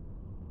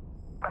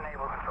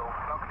 Enable control,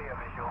 no clear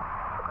visual.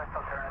 Request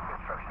alternative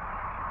instructions.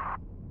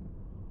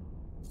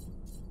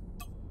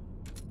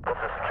 This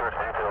is security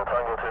detail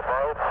Tango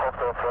 25.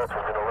 Hostile threat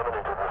has been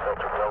eliminated in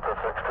sector Delta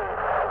 16.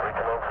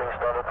 Recommencing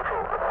standard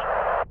patrol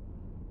route.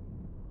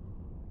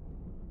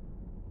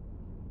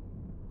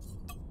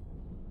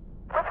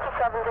 Whiskey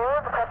 70,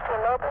 requesting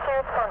emergency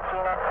response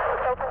unit.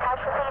 Taking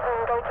casualties and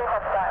engaging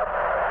hostiles.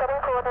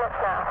 Setting coordinates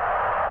now.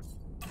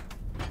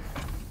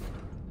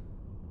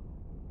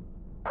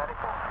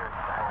 Medical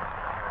security to Hangar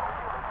CQ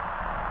immediately.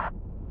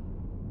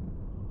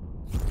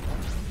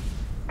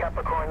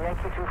 Capricorn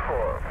Yankee 24,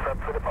 prep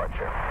for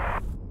departure.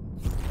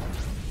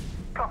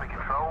 Copy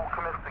control,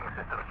 commencing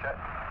systems check.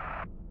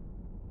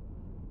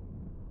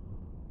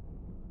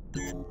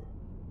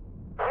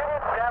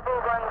 Unit Bravo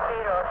 10,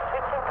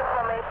 switching to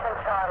formation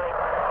Charlie.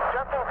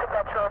 Dropping to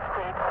petrol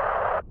speed.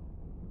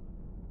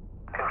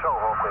 Control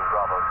Hawkwind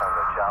Bravo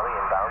Tango Charlie,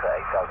 inbound at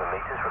 8,000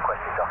 meters,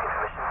 requesting docking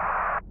permission.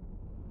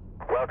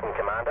 Welcome,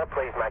 Commander.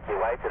 Please make your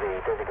way to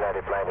the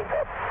designated landing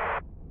pad.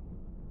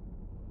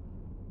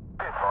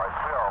 Be advised,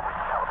 we are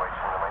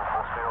recalibrating the main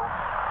force field.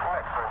 My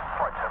experience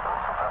flight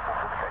turbulence will pass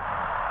into the gate.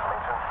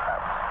 Maintenance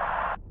out.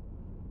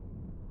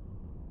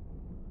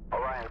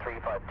 Orion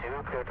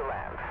 352, clear to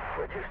land.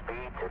 Reduce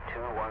speed to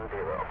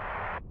 210.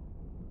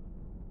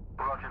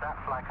 Roger that,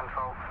 flight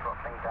control,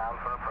 throttling down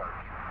for approach.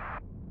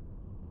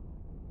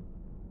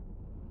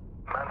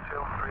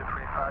 Mansfield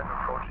 335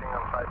 approaching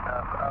on flight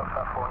path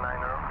Alpha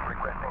 49er,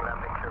 requesting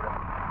landing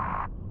clearance.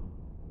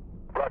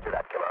 Roger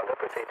that, Commander.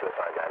 Proceed to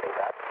assign landing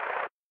pad.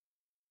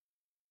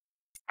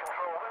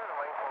 Control, this is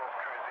maintenance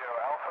crew 0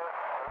 Alpha.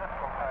 The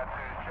lift on pad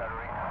 2 is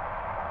juddering.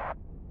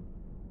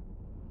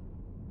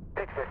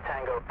 Fixus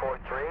Tango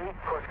 43,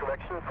 course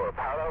correction for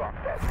parallel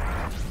offset.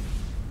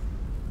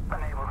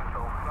 Enable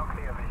control, no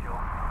clear visual.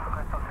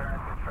 Request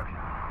alternative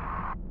instructions.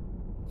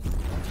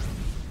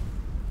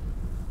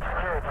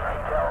 Security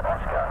detail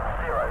Oscar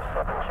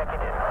 07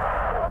 checking in.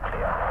 All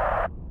clear.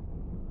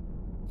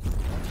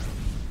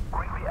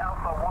 Rigby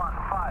Alpha 15,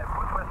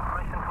 request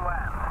permission to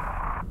land.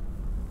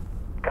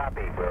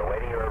 Copy. We're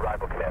awaiting your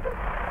arrival, Commander.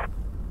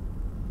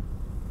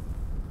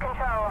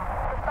 Control,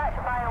 dispatch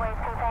bioways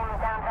containing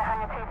down to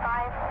Hangar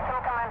 25.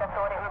 Some commander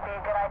thought it would be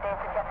a good idea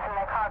to jettison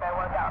their cargo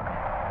while docked.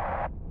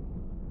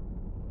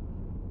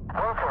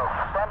 Wilco,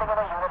 standing in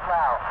a unit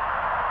now.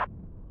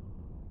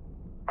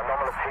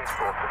 Anomalous heat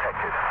source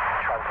detected.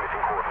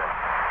 Transmitting coordinates.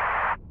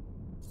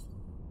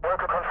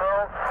 Worker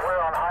control,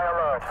 we're on high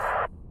alert.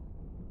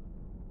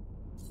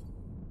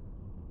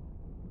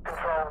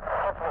 Control,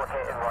 possible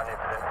hit and run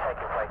incident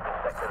taking place in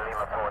sector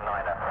Lima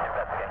 49er.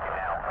 Investigating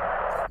now.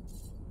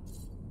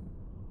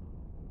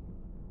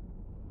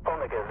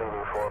 Omega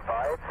Zulu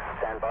 45,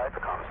 stand by for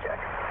comms check.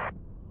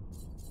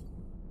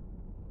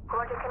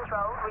 Roger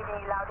control,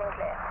 reading you loud and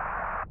clear.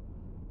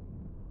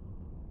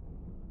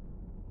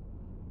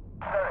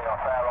 Setting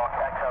off airlock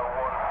Echo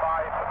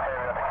 15 for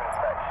periodic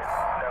inspection.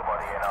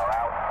 Nobody Sonar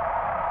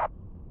out.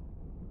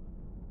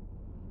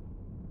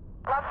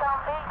 Lockdown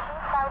B,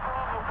 keep south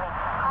immediately.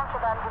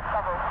 Contraband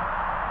discovered.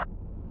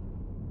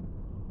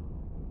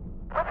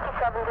 Whiskey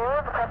 7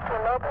 0, requesting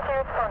emergency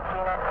response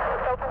unit.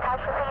 Taking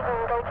casualties and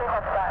engaging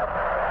hostiles.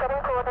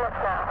 Setting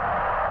coordinates now.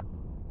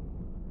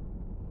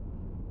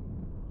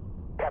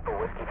 Capital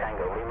Whiskey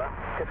Tango Lima.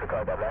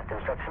 Disregard that last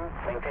instruction.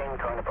 Maintain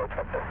current approach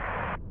vector.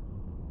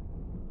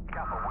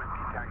 Capital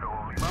Whiskey Tango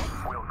Lima,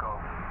 we'll go.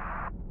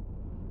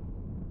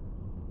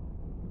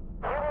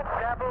 Unit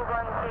 010,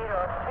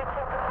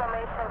 switching to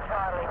formation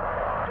Charlie.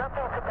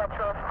 Dropping to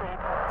patrol speed.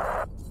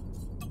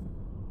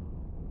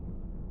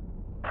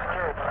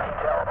 Security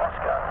detail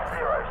Oscar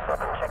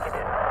 07, checking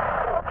in.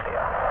 All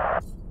clear.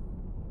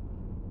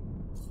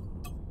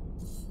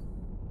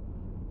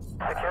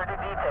 Security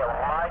detail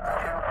Mike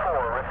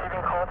 24,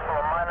 receiving calls from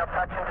a minor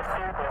faction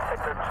dispute in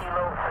sector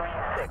Kilo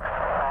 36.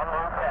 En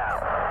route now.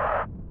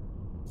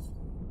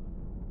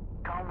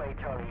 Conway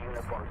Charlie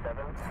Uniform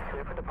 7,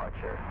 clear for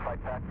departure.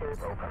 Flight path is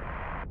open.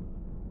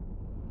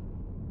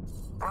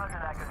 Roger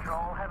that,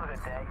 Control. Have a good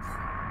day.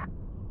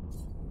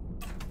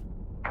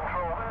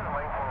 Control, this is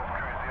maintenance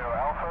crew 0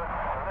 Alpha.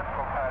 The lift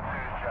from pad 2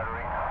 is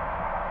juddering.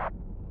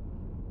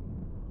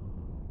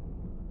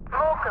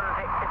 Morecambe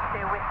Victor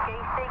 2 Whiskey,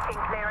 seeking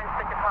clearance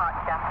for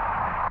departure.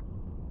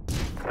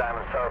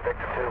 Diamond Star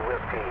Victor 2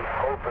 Whiskey,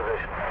 hold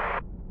position.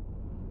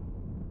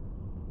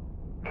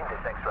 Indus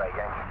X-ray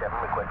Yankee 7,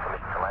 request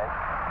permission to land.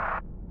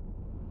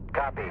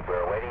 Copy, we're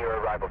awaiting your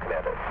arrival,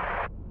 Commander.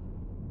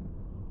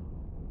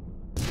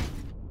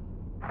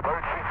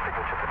 Road heat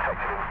signature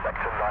detected in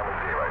sector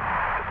 9-0.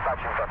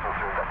 Dispatching vessel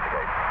to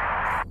investigate.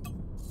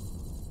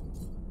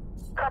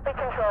 Copy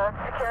Control,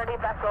 security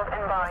vessels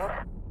inbound.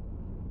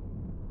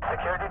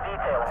 Security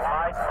detail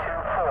Mike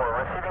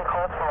 24, receiving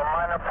calls from a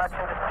minor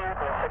faction dispute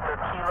in sector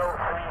Kilo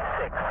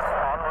 36.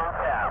 En route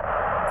now.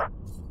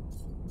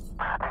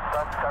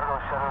 Dispatch cargo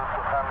shuttle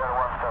to hangar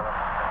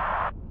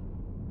 17.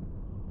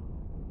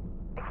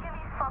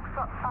 Achilles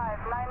Foxtrot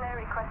 5, liner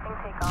requesting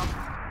takeoff.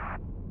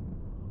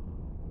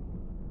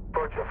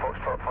 Roger,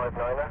 Foxtrot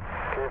 59er,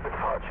 clear for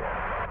departure.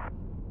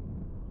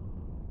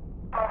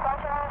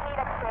 Malfunctioning heat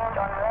exchange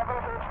on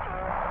 11H2,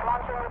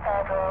 launching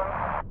repair drone.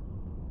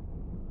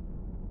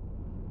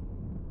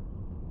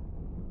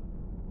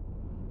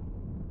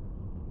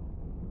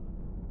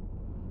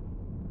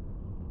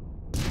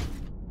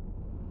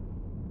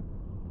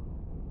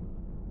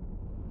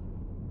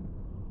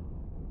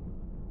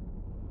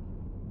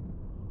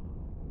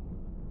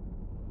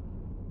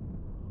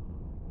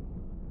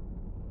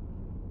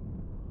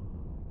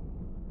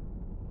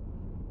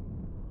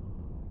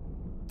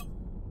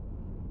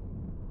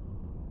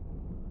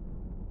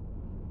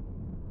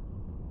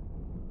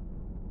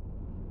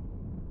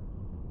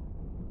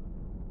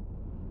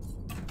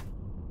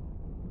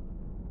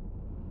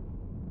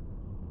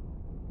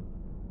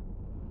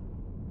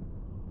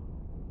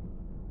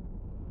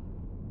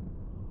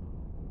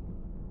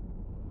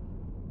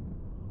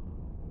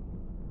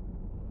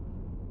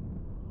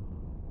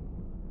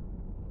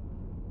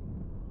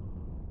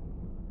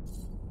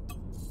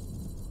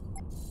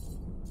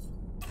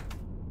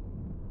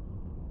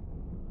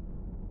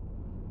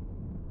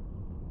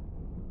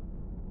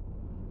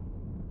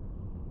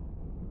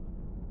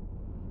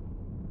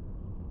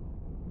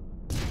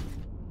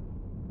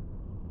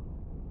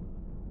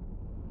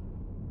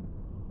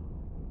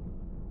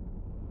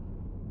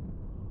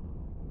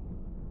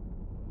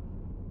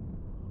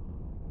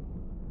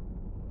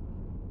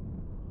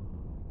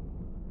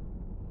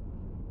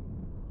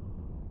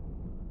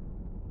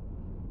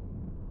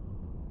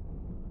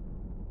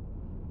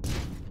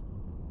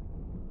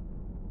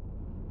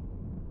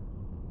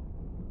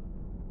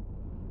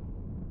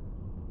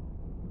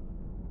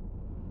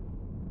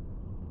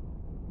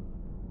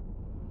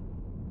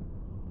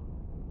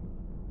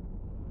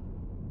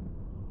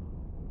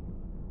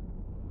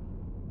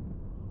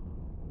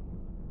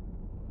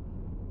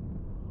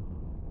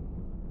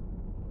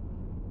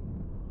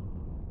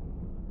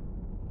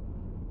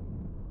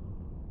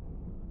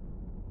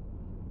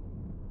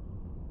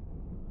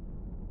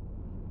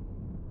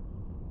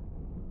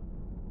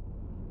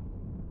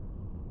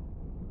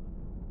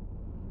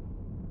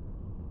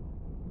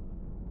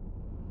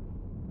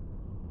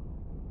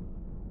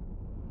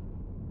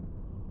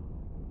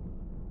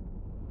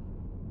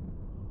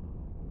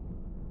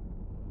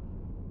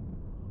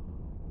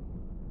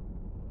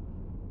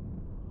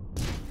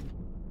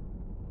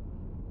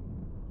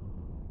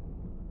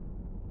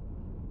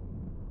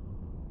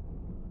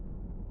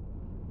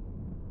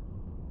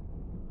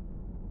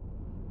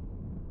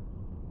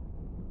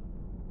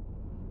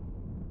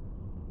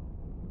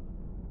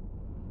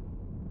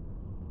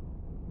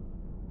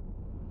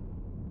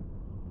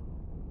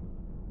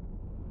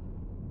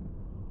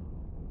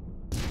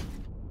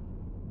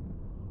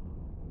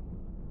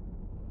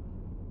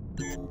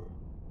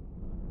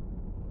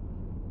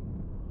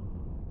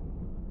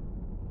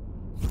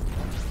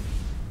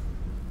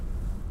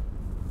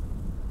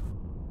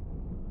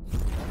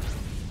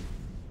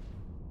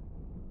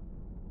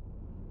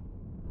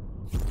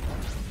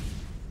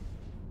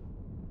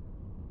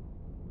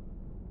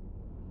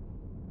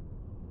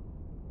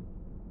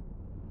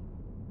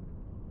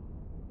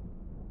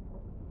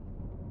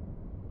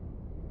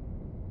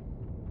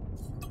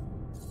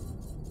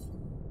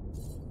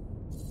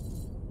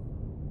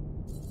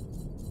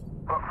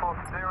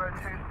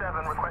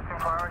 027 requesting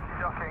priority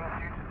docking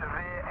due to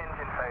severe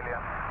engine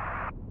failure.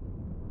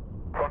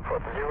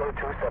 Rockfoot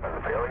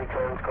 027, priority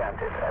clearance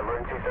granted.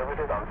 Emergency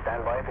services on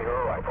standby for your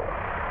arrival.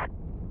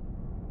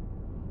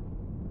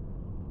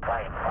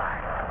 Flight 5.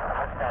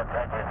 Hostile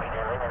threat has been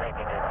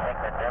eliminated in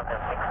segment Delta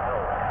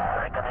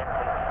 6-2.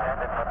 Recommencing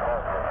standard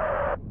patrol.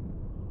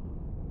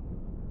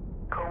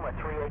 Coma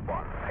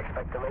 381,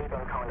 expect delayed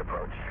on current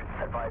approach.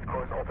 Advise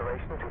course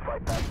alteration to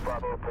flight path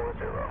Bravo 40.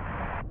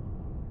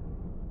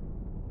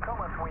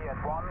 Coma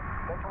 381,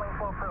 signaling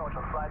for approach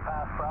on flight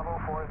path Bravo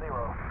 40.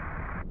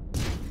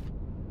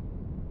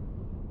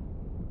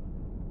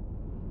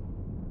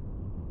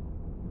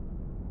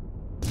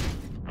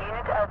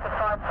 Unit Alpha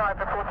 55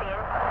 reporting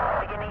in.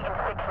 Beginning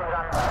inspection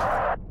run.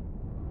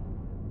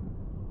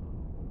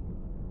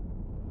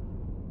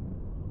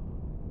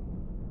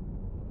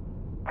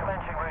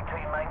 Commencing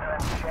routine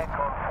maintenance check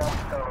on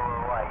fourth solar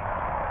array.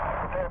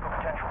 Prepare for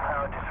potential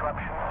power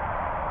disruption.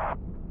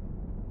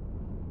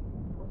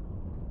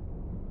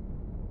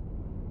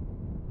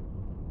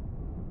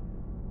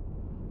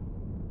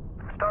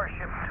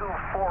 Starship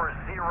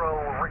 240,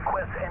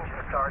 request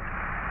engine start.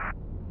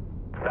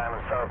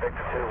 Diamond Star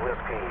Victor 2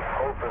 Whiskey,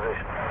 hold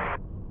position.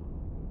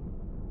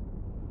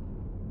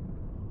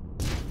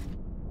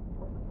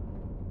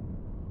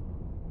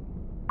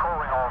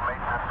 Calling all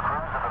maintenance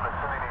crews in the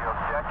vicinity of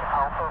deck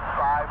Alpha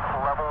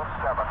 5 level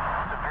 7.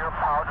 Severe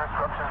power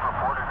disruptions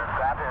reported in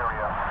that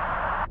area.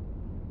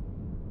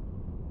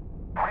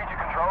 Read to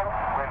control.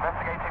 We're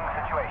investigating the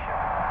situation.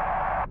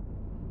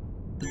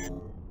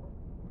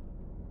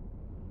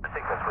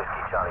 Cygnus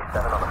Whiskey Charlie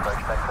 7 on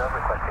approach vector,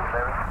 requesting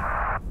clearance.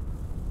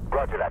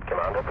 Roger that,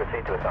 Commander.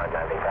 Proceed to assign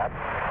landing pad.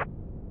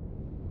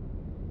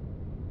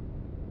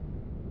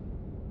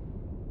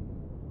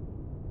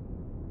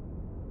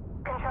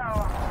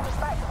 Control,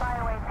 despite the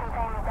biowaves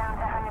containment down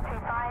to hangar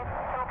 25,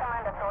 some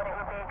commander thought it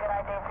would be a good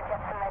idea to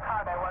jettison their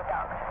cargo while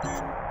docked.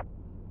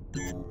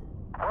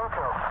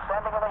 Wilco,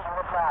 standing in a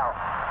unit now.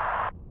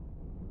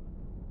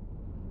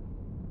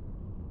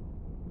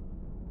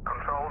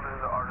 Control, this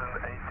is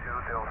Argent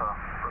 82 Delta.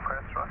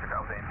 Request traffic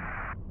update.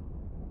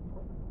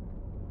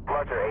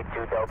 Roger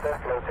 82 Delta.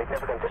 No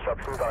significant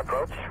disruptions on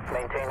approach.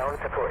 Maintain on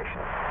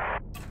separation.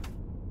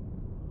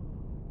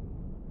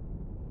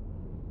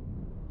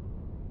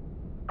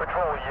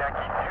 Patrol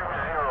Yankee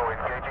 20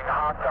 engaging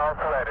hostile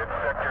threat in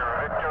sector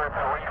Victor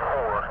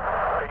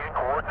 3-4. Taking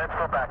coordinates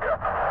for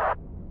backup.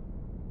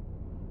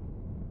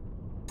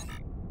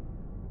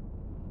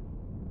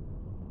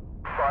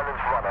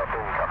 Silence runner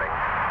incoming.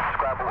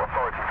 Scramble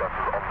authority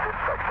vessels on this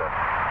sector.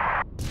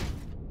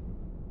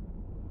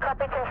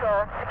 Copy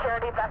control.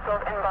 Security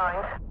vessels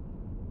inbound.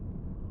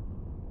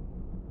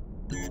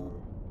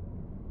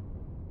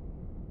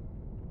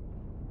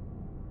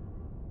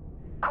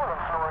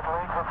 Cooling fluid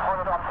leak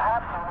reported on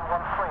pad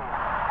 13.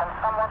 Can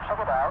someone check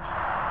it out?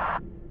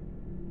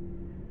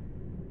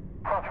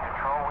 Roger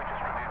Control, we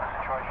just reviewed the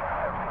situation.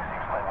 Everything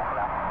seems stable for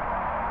now.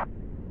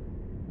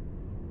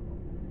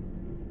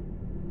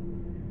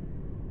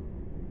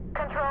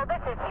 Control,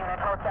 this is Unit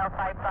Hotel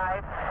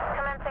 55.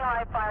 Commencing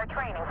live fire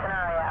training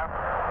scenario.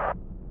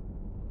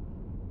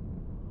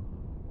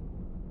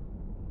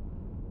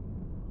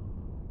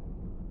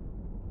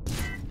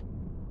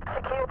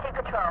 Security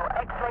Patrol,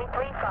 X-ray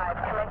 35,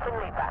 commencing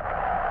leadback.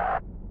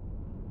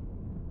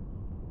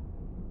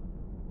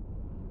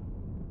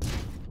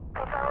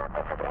 Control,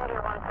 this is India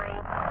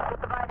 13. We're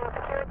providing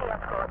security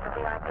escort to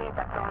VIP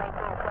vessel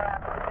making its way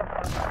out of the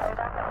system.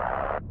 Over.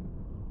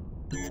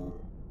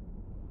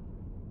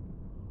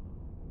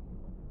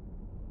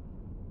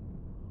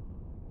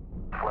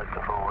 Flight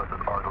control, this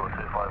is Argo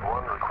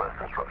 251. Request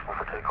instructions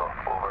for takeoff.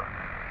 Over.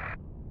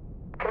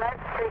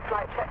 Commence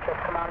pre-flight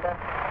checklist, Commander.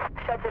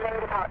 Scheduling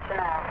departure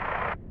now.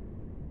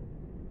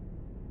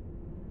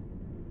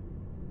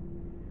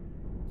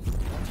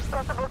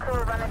 Possible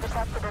crew runner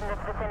detected in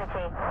this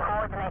vicinity.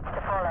 Coordinates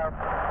to follow.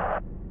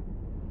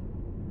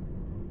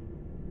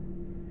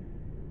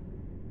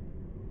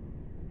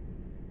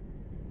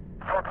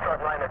 Foxtrot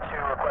Liner 2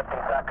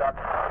 requesting backup.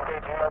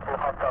 Engaging multiple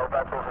hostile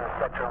vessels in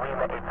sector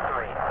Lima 83.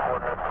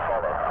 Coordinates to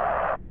follow.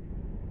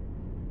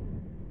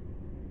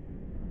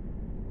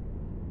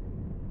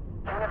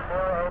 Unit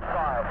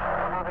 085.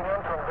 Moving in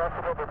to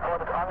investigate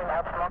reported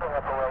uninhabited smuggling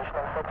operation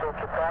in sector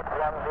Quebec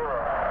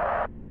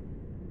 10.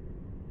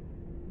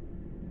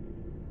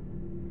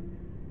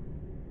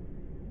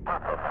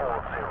 Papa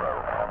 40, en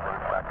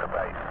route back to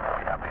base.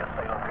 We have the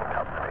assailant in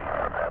custody.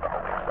 Prepare the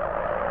holding cell.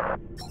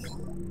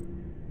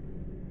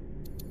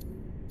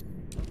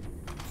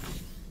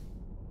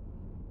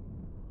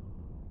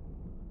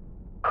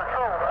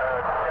 Control,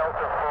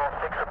 Delta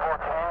 46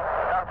 reporting in.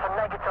 That's a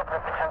negative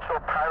of potential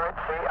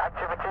piracy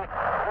activity.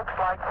 Looks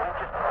like we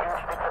just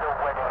inched into the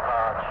wedding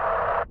barge.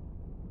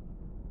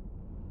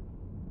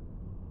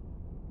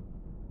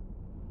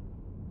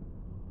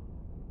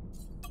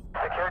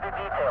 Security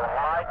detail,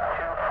 Mike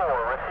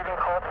 24, receiving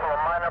calls from a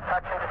minor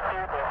faction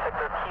dispute in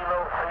sector Kilo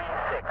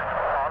 36.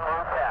 En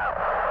route now.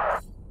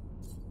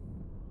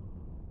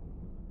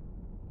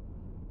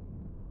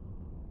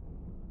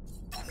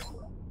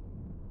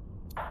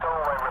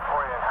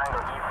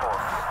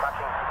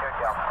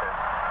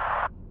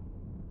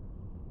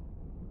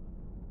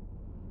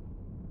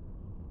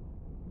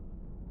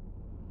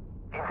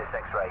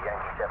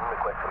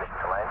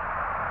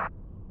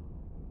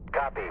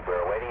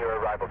 We're awaiting your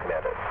arrival,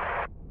 Commander.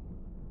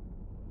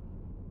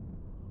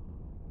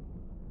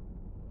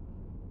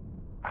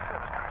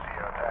 Service crew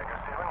Sierra Tango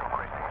 7,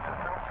 requesting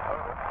assistance.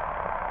 Over.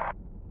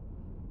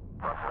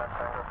 Roger that,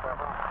 Tango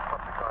 7.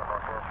 What's the current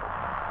location?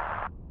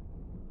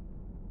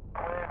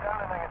 We're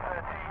down in hangar 13.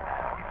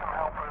 Need some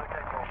help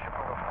relocating a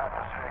shipment of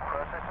atmospheric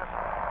processes.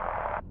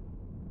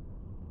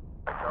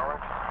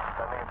 Acknowledged.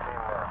 Sending a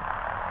team now.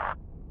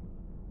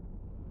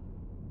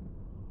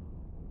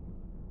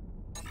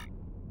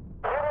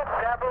 Unit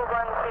Bravo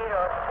 10,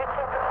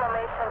 switching to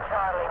formation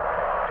Charlie.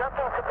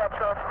 Dropping to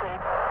petrol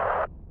speed.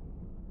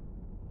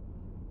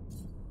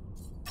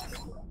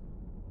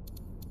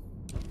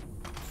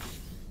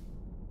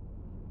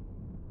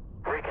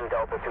 Recon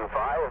Delta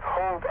 2-5,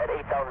 hold at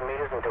 8,000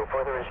 meters until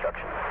further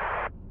instructions.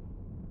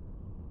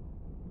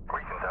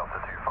 Recon Delta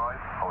 2-5,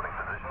 holding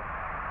position.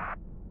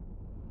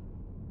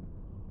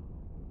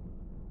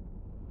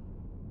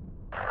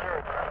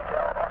 Security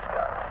detail,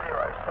 Oscar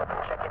 07,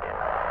 check it in.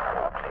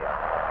 All clear.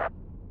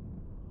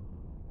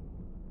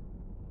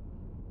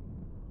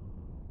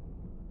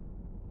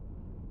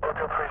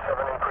 Hotel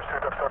 37 in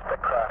pursuit of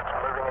suspect craft,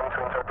 moving in to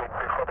interdict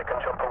before they can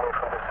jump away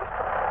from the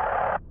system.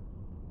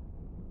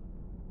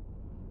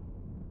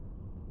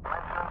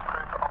 Maintenance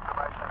crew to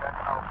observation at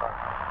Alpha.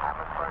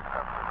 Atmospheric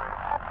subsidiary,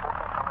 possible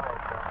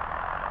contamination.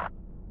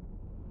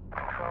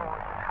 Control,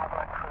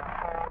 Hazmat crew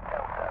 4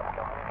 Delta. We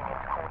are moving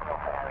into cordon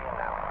off the area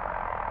now.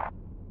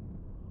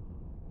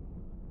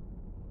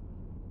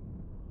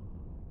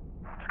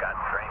 Scott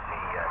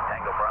Tracy,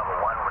 Tango Bravo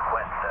 1,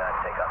 request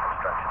takeoff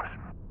instructions.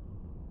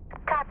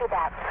 Copy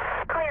that.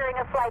 Clearing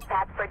a flight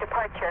path for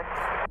departure.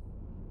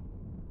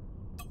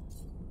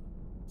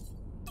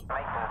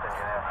 Maintenance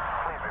engineer,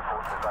 please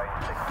report to zone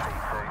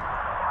 632.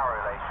 Power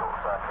relay short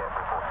circuit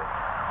reported.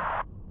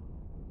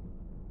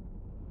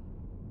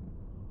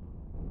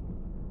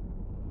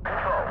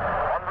 Control,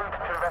 en route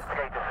to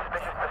investigate a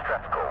suspicious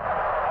distress call.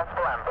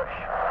 Possible ambush.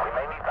 We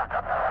may need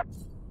backup.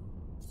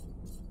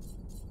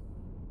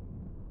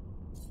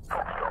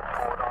 Foxtrot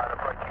 49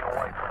 are breaking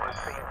away from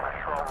routine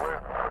patrol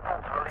route.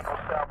 Reports of illegal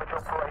salvage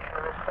operation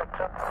in this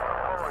sector.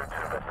 En route to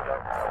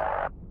investigate.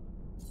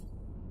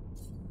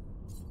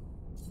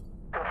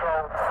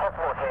 Control,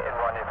 possible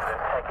hit-and-run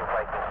incident taking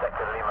place in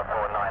sector Lima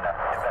 49er.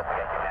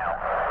 Investigating now.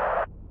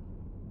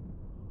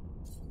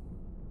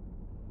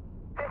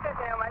 This is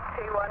Nomad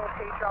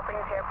 212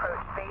 dropping to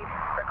approach speed.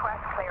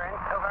 Request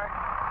clearance, over.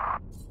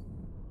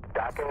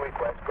 Docking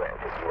request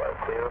granted. You are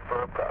clear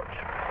for approach.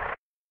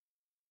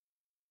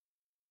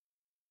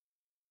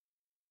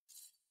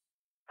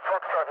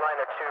 Foxtrot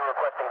 902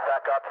 requesting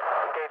backup.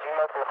 Engaging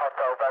multiple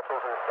hostile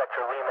vessels in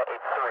sector Lima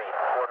 83.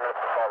 Coordinates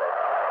to follow.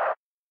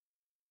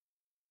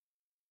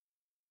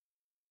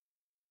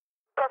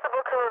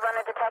 Possible crew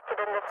runner detected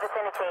in this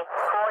vicinity.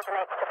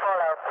 Coordinates to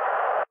follow.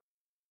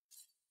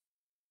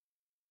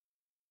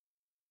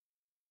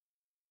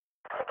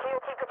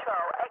 Security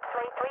patrol,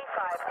 X-ray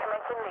 35,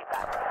 commencing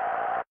loopback.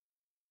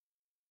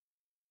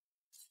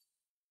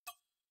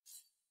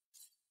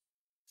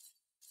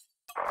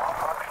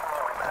 Malfunction,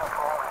 we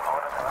therefore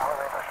reported an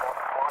elevator shot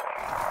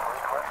 4G,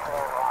 requesting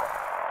a ride.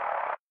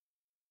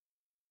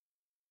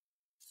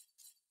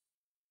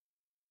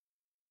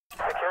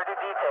 Security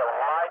detail,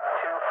 Mike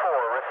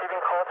 24,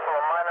 receiving calls from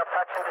a minor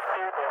faction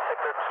dispute in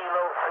sector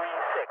Kilo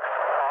 36.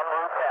 En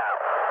route now.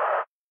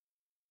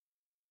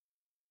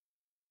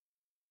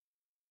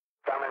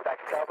 Diamond back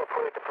to Cal,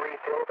 reported debris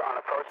field on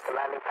approach to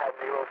landing pad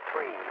 03.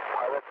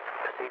 Pilots,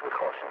 proceed with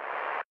caution.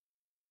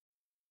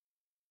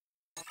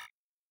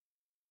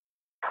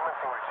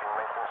 Commencing routine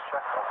maintenance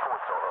check on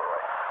forward solar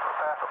array.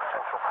 Prepare for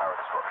potential power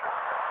disruption.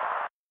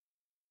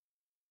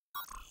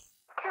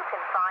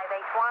 Houston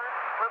 581,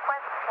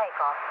 request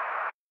takeoff.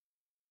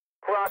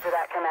 Roger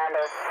that,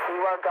 Commander.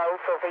 You are go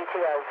for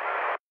VTO.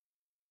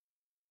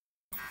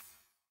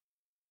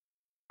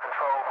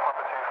 Control,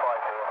 Papa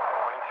 25 here.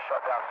 We need to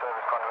shut down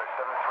service conduit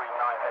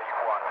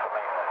 73981 for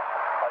maintenance.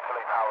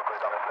 Isolate power grid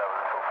on this level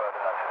until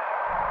further notice.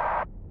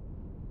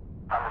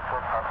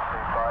 Understood, Papa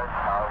 25.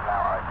 Power is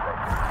now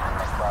isolated.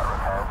 Next start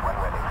repairs when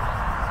ready.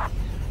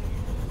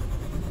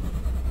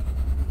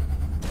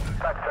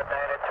 Foxtrot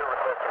 902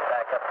 requesting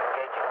backup.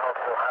 Engaging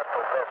multiple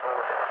hostile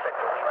vessels in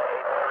sector Lima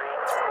 83.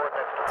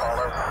 Coordinates to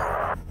follow.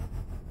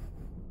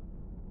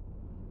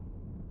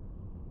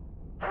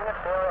 Unit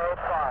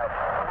 085,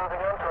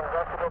 moving in to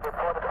investigate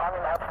reported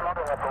unannounced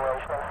smuggling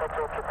operation in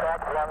sector Quebec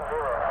 10.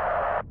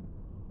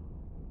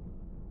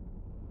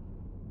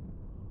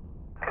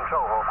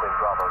 Control Hawkwind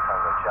Bravo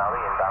Tango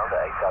Charlie, inbound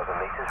at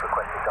 8,000 meters,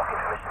 requesting docking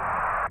permission.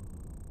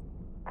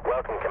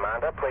 Welcome,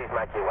 Commander. Please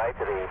make your way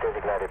to the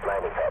designated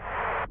landing pad.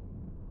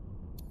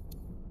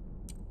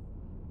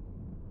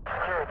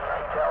 Security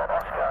detail,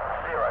 Oscar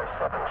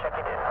 07, check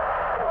it in.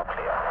 All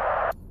clear.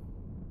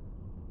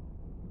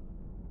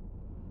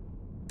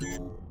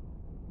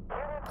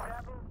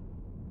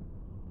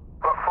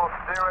 Rockforce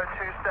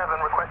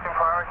 027 requesting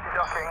priority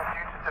docking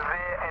due to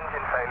severe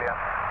engine failure.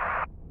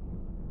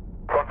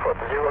 Rockford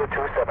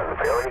 027,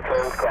 priority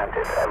clearance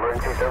granted.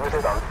 Emergency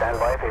services on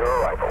standby for your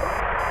arrival.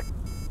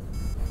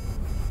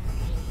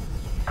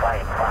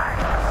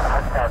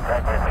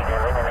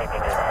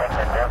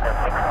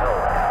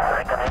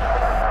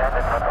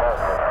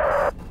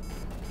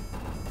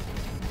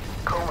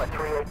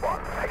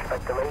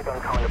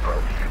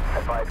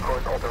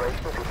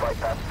 alteration to flight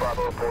path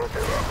Bravo 40.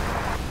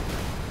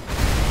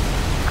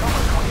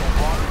 Cover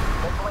 28-1,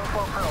 signaling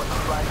for approach on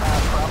flight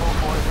path Bravo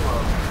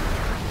 40.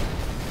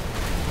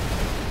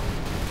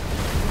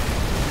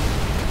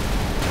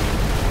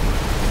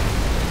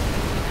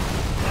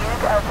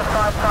 Unit Alpha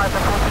 55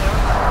 reporting in,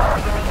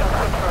 beginning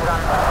inspection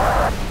run.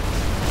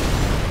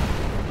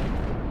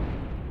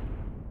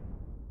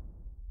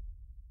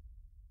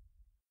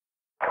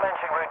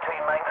 Commencing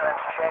routine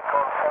maintenance check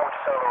on forward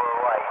solar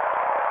array.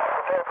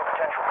 Prepare for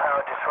potential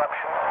power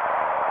disruptions.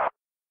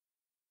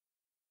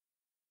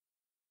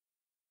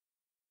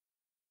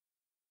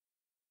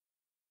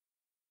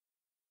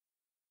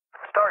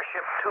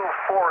 Starship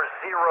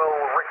 240,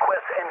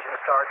 request engine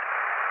start.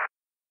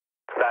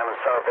 Diamond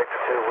Star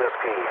Victor 2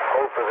 Whiskey,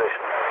 hold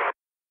position.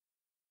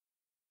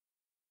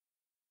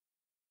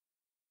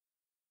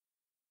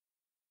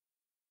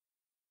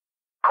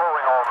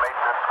 Calling all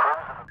maintenance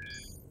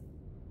crews.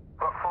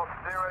 Workforce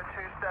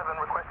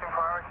 027 requesting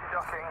priority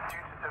docking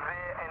due to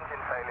severe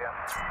engine failure.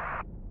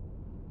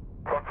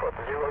 Rockford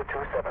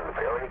 027,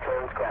 priority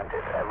clearance granted.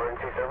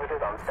 Emergency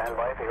services on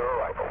standby for your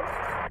arrival.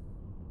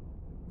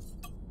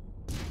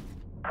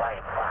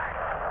 Flight 5.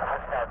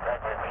 Hostile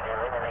threat has been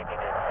eliminated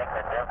in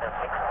sector Delta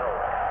 62.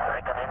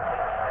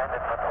 Recommencing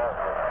standard patrol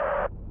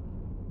route.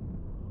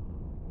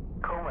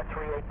 Coma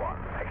 381,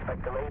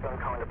 expect delayed on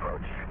current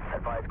approach.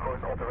 Advise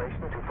course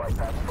alteration to flight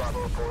path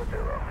Bravo 40.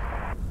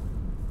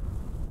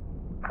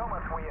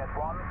 Coma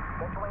 381,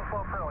 signaling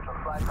for approach on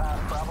flight path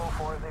Bravo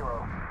 40.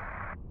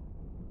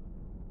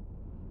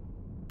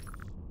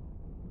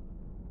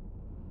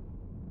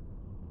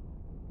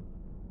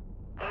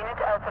 Unit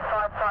Alpha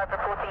 55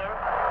 reporting in,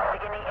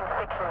 beginning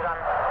inspection run.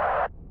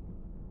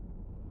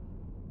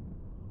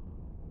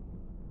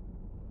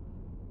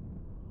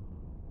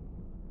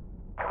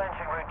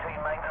 Commencing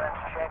routine maintenance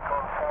check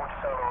on forward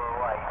solar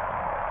array.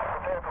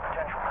 Prepare for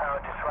potential power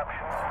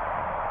disruptions.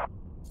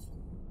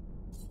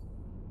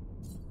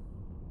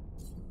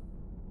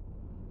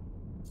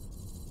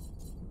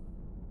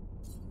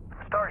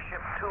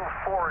 Starship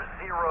 240,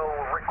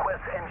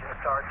 request engine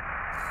start.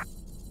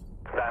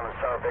 Diamond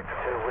Star Victor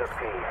 2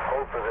 Whiskey,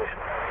 hold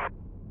position.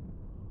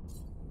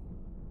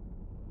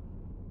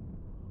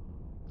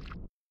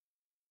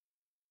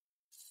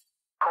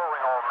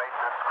 Calling all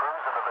maintenance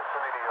crews in the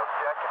vicinity of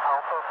deck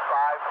Alpha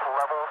 5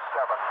 level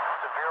 7.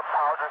 Severe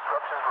power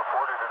disruptions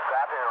reported in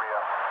that area.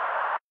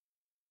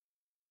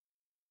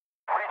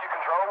 Read to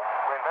control.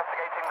 We're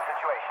investigating the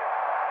situation.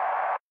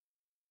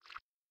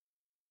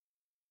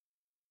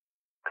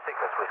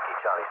 Cygnus Whiskey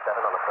Charlie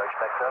 7 on approach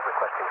vector,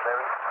 requesting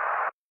clearance.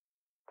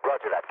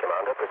 Roger that,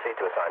 Commander. Proceed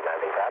to assigned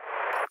landing pad.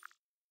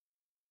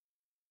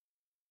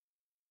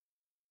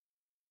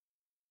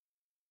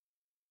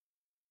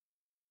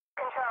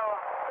 Control,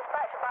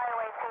 dispatch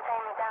bioways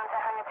containment down to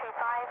hangar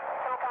 25.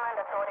 Some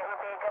commander thought it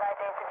would be a good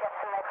idea to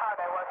jettison their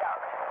cargo while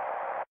docked.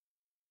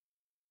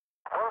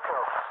 Wilco,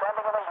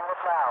 standing on a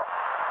unit now.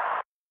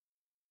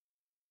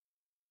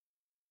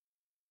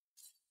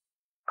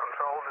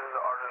 Control, this is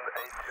Argent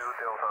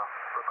 82 Delta.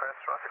 Request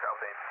traffic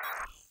update.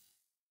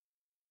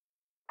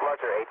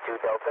 Roger 82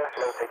 Delta.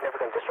 No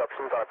significant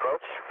disruptions on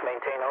approach.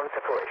 Maintain own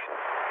separation.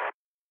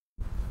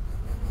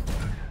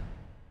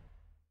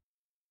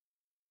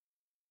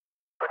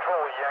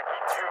 Patrol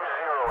Yankee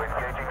 2-0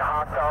 engaging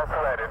hostile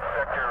threat in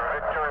sector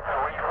Victor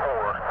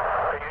 3-4.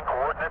 Taking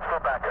coordinates for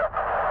backup.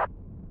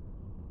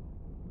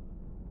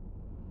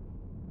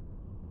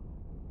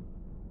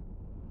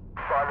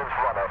 Silence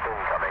runner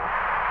incoming.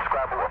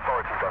 Scramble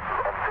authority vessel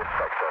on this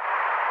sector.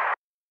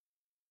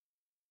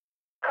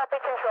 Copy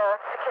control.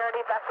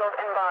 Security vessels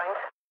inbound.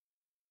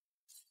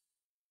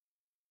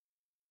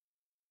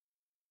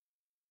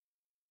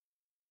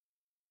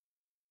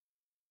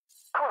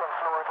 Coolant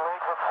fluid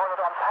leak reported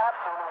on pad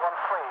Zulu 13.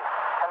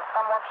 Can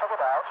someone check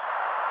it out?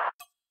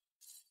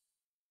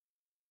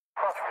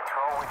 Roger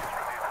control, we just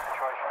reviewed the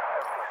situation.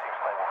 Everything seems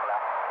stable for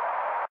now.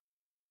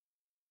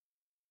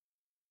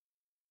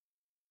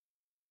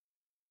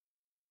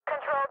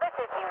 Control, this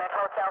is Unit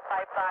Hotel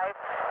 55.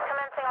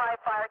 Commencing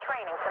live fire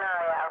training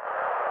scenario.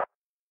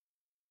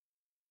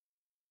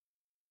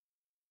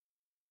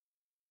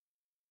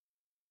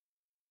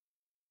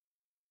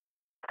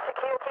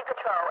 Security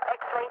Patrol,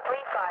 X-ray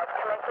 35,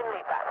 commencing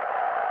loopback.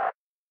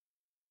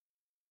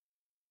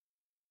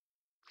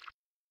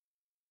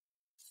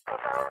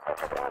 Control, this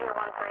is India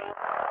 13.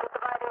 We're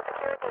providing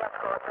security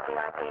escort to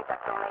VIP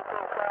vessel making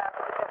its way out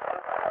of the system.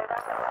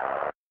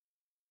 Over.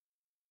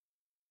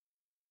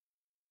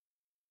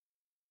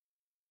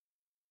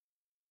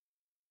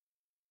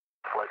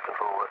 Flight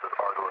control, this is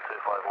Argo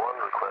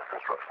 251. Request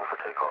instructions for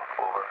takeoff.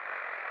 Over.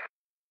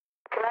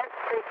 Commence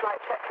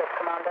pre-flight checklist,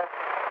 Commander.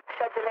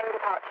 Scheduling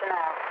departure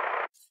now.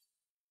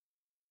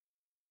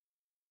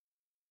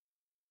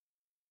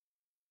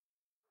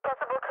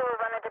 Possible crew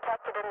runner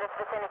detected in this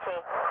vicinity.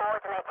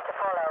 Coordinates to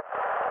follow.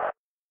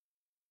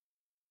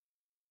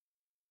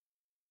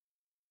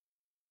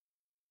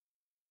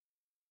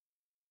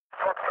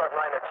 Foxtrot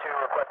Liner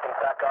 2 requesting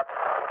backup.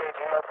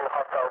 Engaging multiple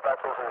hostile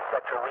vessels in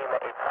sector Lima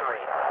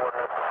 83.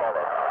 Coordinates to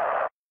follow.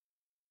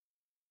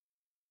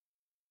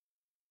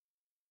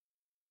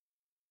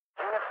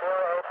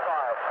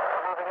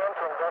 085. Moving in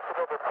to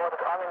investigate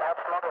reported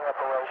uninhabited smuggling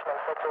operation in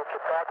sector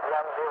Quebec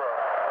 10.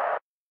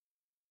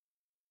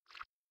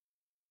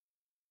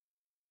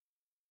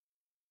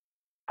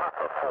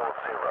 Papa 40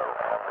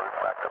 en route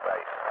back to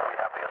base. We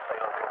have the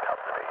assailant in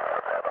custody.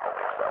 Prepare the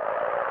holding cell.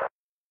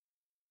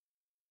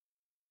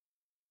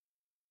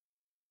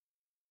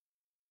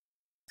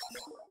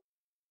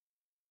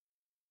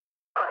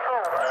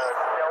 Control,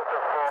 Delta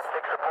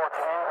 46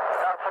 reporting in.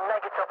 That's a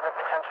negative of the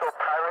potential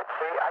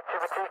piracy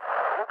activity.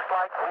 Looks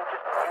like we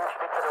just inched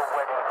into the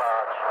wedding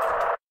barge.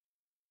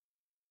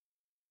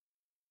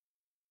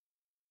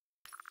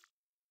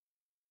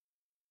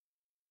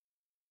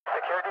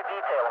 Security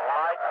detail,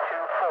 Mike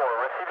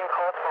 24, receiving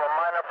calls from a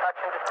minor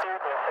fraction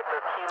dispute in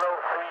sector Kilo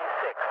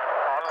 36.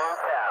 En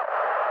route now.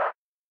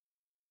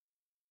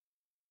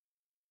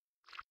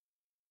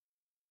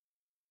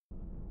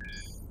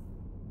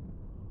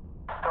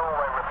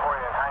 Stowaway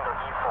reporting in Hangar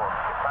E4.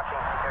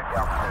 Dispatching security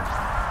officers.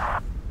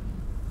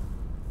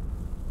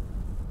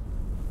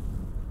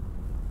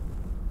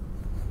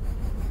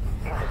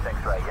 Intersect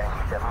X-ray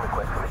Yankee 7,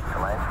 request permission to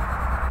land.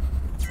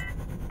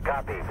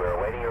 Copy, we're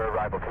awaiting your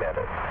arrival,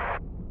 Commander.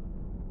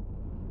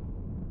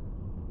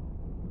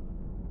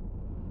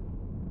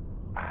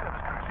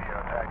 Service crew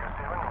Sierra Tiger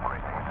 7,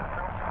 requesting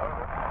assistance.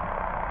 Over.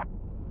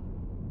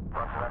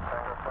 Roger that,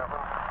 Tango 7.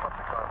 What's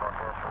the current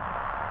location?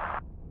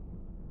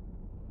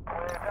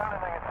 We're down in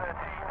Hangar 13.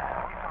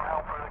 Need some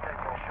help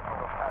relocating a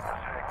shipment of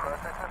atmospheric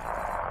processes.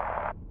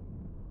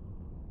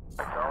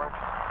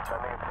 Acknowledged.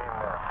 Sending a team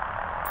now.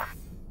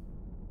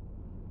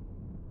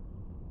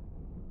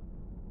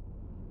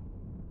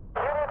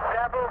 Unit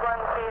Bravo 10,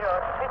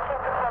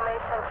 switching to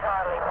formation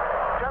Charlie.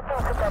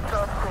 Dropping to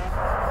patrol speed.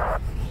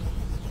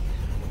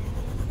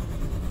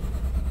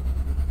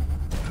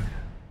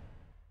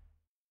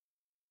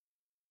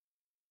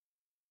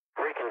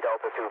 Recon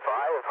Delta 25,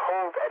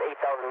 hold at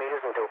 8,000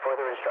 meters until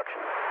further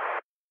instructions.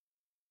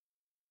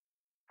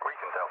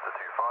 Recon Delta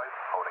 25,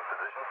 holding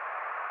position.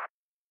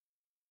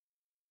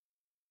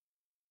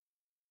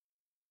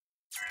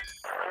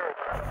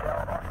 Security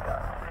detail,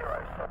 Oscar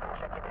 07,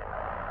 checking in.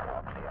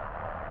 All clear.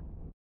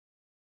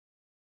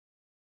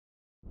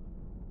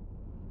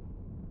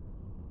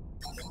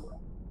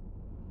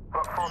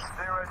 Rockforce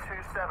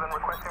 027,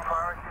 requesting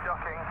priority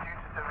docking due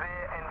to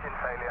severe engine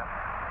failure.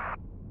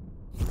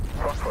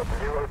 Rockfoot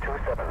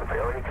 027,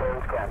 priority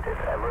clearance granted.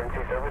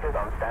 Emergency services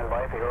on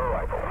standby for your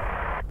arrival.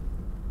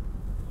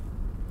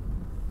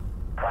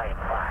 Flight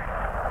 5.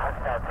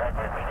 Hostile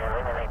presence been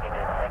eliminated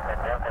in sector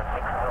Delta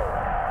 62.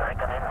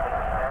 Recommencing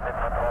standard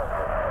patrol.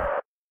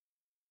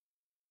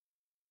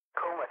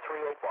 Coma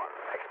 381,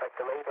 expect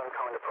delayed on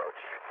current approach.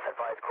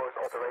 Advise course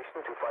alteration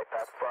to flight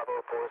path Bravo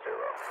 40.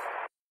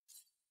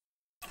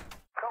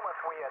 Coma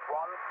 381,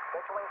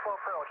 scheduling for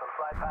approach on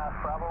flight path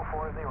Bravo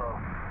 40.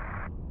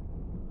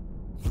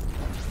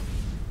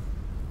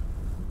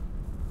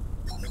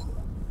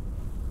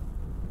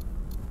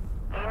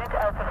 Unit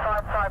Alpha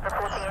 55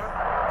 reporting in.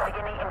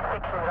 Beginning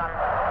inspection run.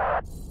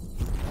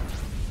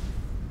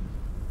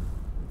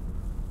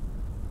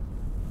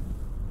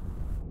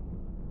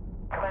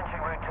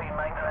 Commencing routine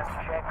maintenance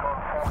check on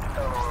Fort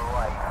Solar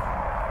Array.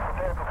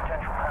 Prepare for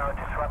potential power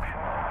disruption.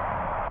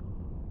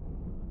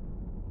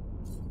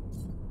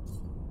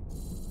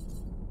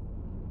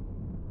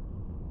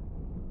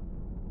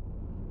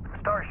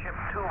 Starship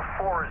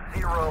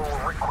 240,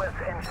 request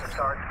engine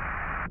start.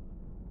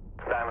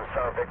 Diamond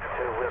Star Victor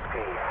 2,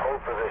 Whiskey,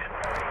 hold position.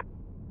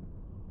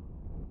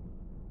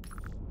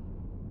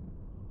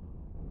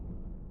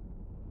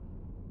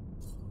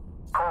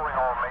 Calling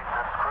all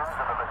maintenance crews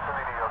in the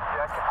vicinity of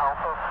Deck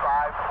Alpha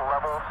 5,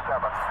 Level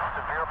 7.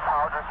 Severe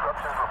power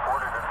disruptions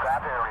reported in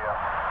that area.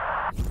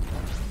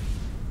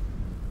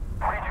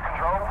 Region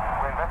Control,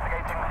 we're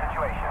investigating the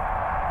situation.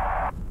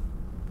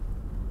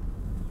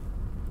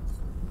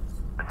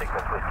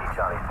 Sequence Whiskey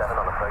Charlie 7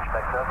 on approach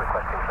vector,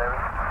 requesting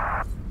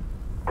clearance.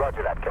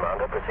 Roger that,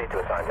 Commander. Proceed to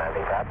assign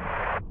landing pad.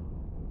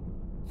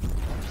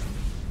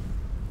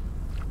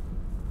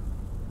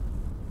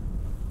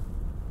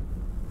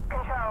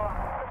 Control,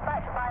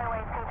 dispatch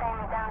bioways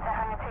containing down to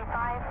Hangar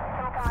 25.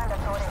 Some commander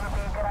thought it would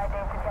be a good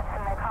idea to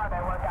jettison their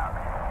cargo while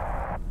docked.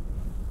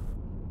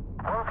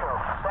 Wilco,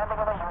 standing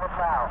on a unit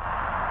now.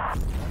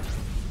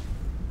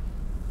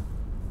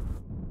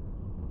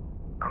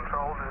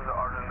 Control, this is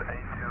Argent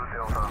 82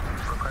 Delta.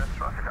 Request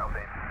traffic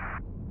update.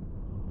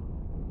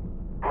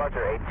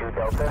 Roger 82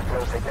 Delta. No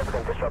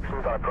significant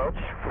disruptions on approach.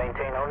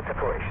 Maintain on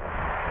separation.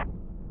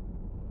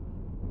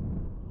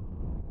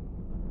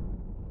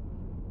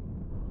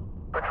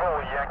 Patrol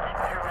Yankee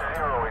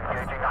 20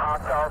 engaging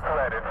hostile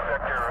threat in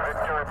sector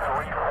Victor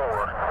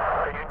 34.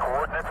 Pinging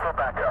coordinates for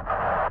backup.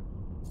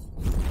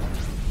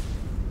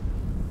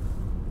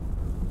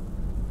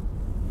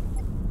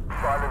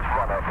 Silence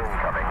runner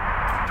incoming.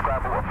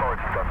 Scramble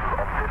authority vessel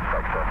on this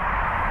sector.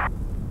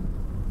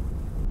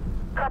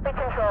 Copy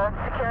control.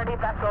 Security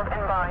vessels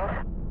inbound.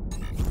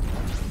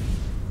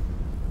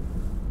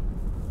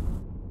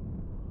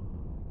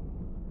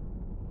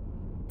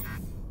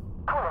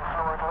 Coolant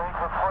fluid leak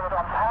reported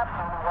on path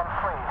 13.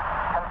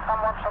 Can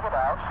confirm settled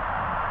out.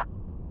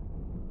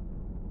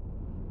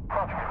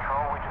 Roger,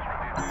 Control. We just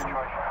reviewed the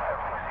situation.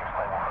 Everything seems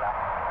stable for now.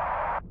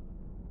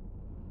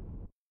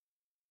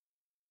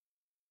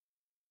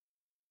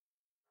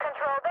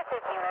 Control, this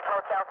is Unit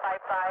Hotel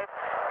 55.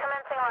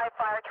 Commencing live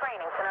fire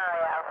training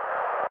scenario.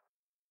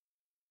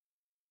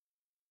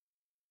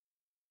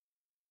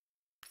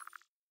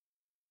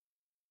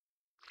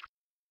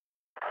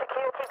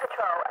 Security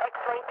Patrol,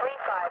 X-ray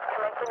 35,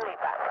 commencing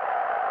loopback.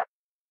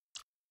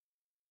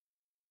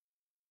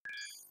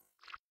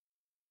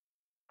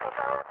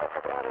 Control, this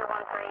is India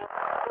 13.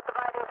 We're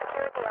providing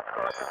security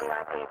escort to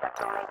VIPs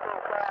after making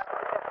its way out of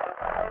the system.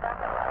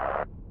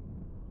 Over.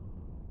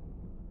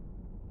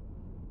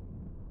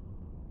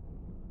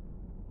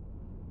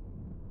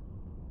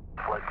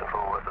 Flight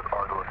control, this is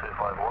Argo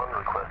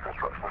 251. Request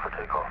instruction for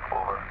takeoff.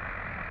 Over.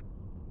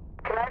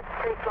 Commence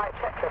pre-flight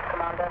checklist,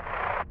 Commander.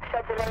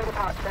 Scheduling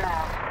departure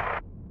now.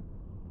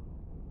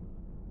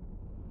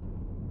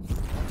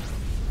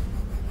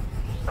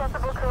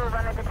 Possible crew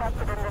runner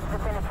detected in this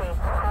vicinity.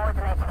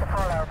 Coordinates to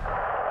follow.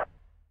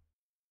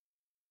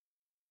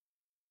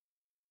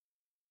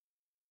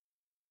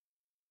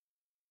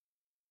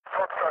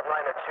 Foxtrot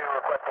Liner 2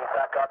 requesting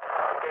backup.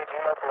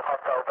 Engaging multiple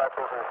hostile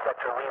vessels in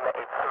sector Lima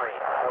 83.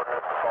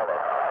 Coordinates to follow.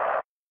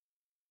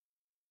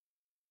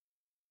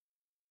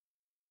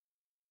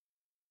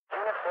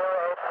 Unit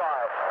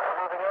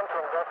 085. Moving in to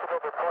investigate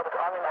reported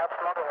unannounced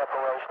smuggling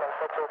operation in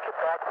sector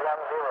Quebec 10.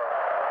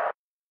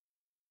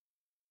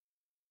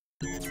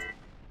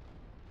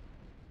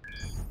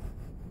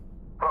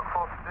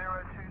 Rockforce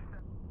 027.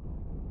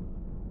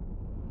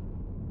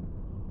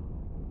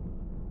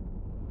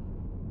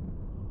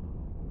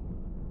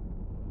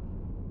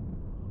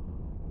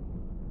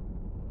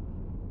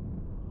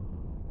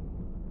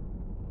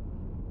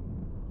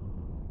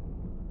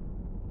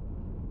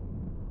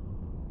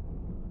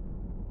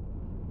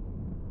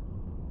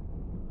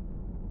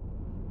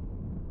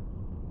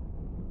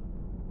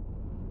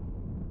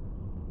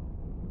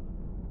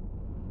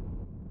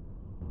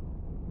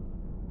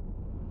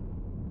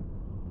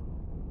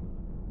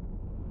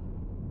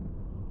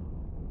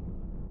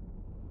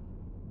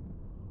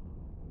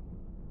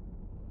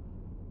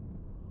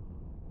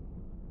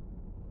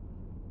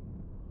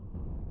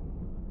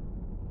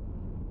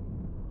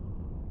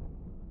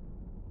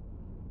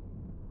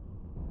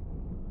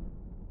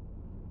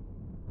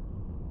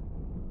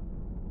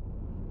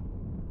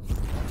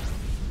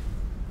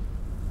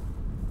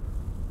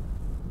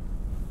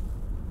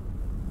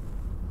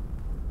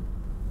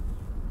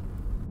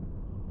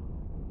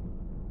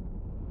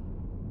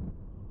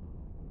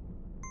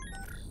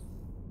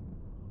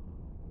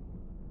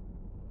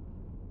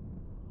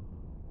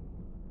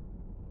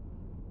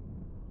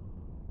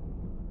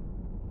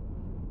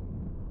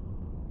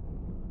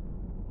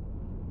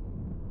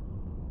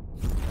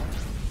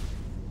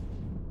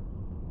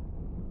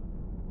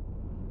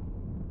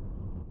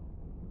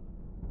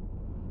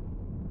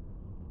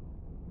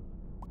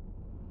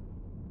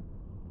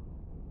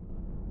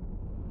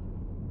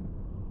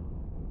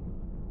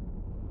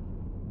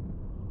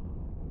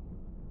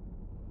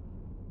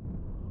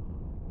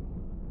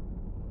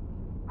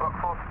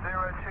 Rockforce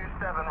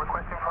 027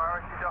 requesting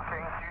priority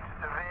docking due to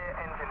severe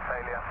engine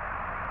failure.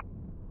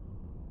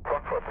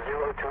 Rockforce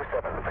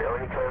 027.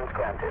 Priority clearance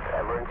granted.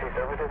 Emergency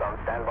services on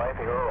standby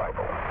for your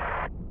arrival.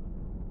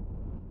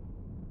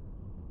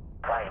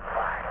 Flight 5.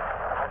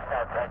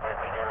 Hostile threat has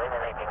been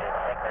eliminated in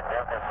sector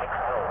Delta 62.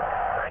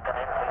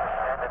 Recommencing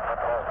standard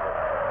patrol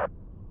movement.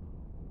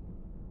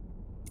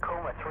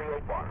 Coma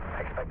 381.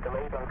 Expect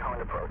delays on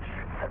current approach.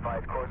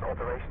 Advise course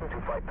alteration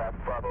to flight path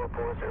Bravo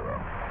 40.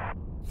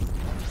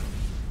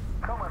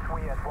 Coma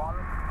 381.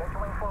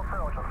 Scheduling for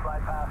approach on flight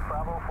path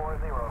Bravo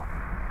 40.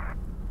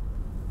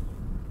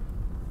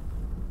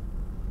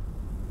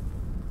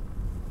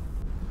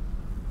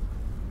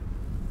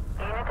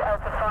 Unit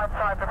Alpha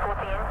 55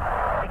 reporting in.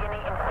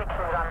 Beginning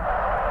inspection run.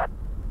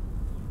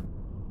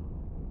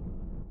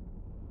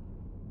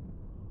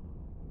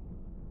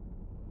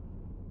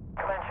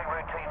 Commencing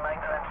routine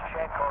maintenance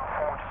check on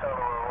forward solar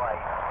array.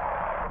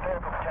 Prepare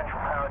for potential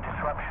power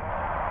disruption.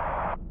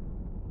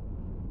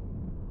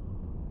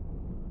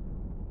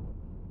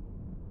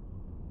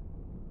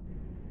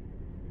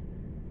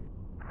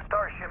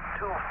 Starship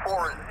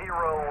 240,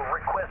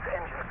 request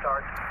engine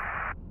start.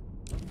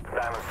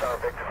 Diamond Star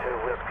Victor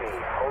 2 Whiskey.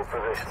 Hold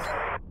position.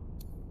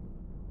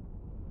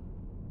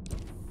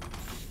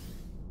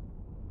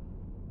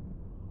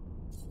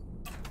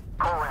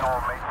 Calling all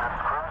maintenance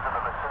crews in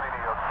the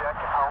vicinity of Deck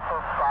Alpha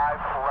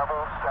 5,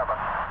 Level 7.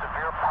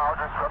 Severe power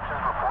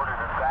disruptions reported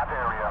in that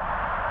area.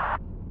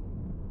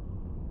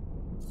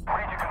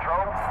 Read your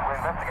control. We're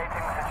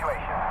investigating the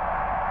situation.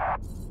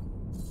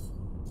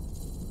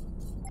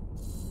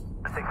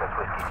 Cygnus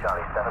Whiskey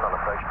Charlie 7 on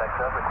approach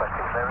vector.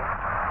 Requesting clearance.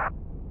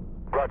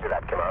 Roger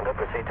that, Commander.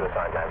 Proceed to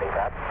assigned landing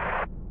pad.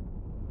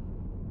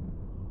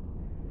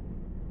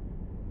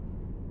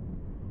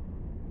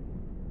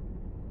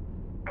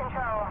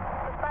 Control,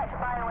 dispatch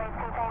byways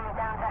containing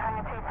down to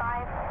hangar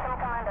 25. Some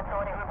commander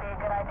thought it would be a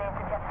good idea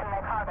to jettison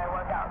their cargo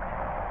while docked.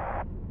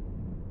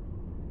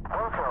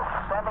 Wilco,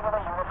 sending in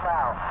a unit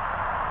now.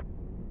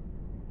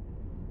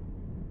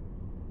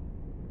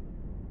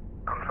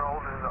 Control,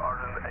 this is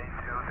Argent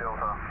 82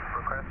 Delta.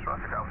 Request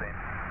traffic update.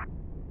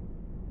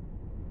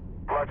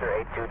 Roger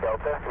 82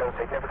 Delta. No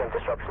significant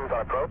disruptions on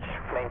approach.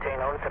 Maintain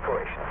on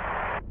separation.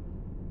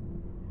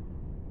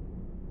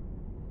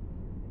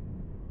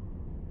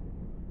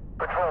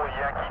 Patrol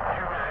Yankee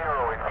 20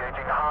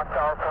 engaging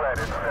hostile threat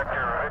in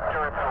sector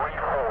Victor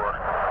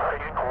 3-4.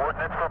 Taking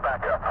coordinates for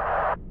backup.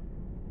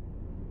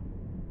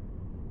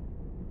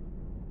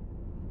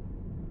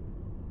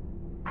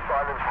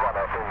 Silence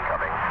runner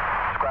incoming.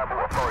 Scramble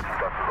authority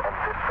vessels on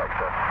this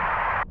sector.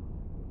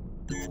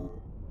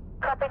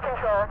 Copy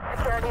control.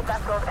 Security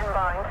vessels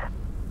inbound.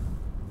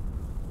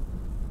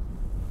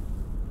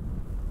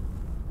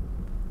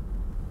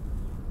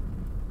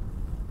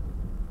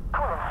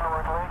 Coolant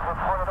fluid leak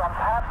reported on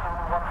pad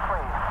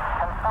 213.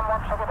 Can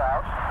someone check it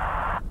out?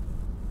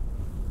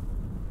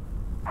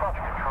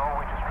 Roger Control,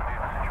 we just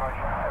reviewed the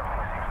situation.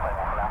 Everything seems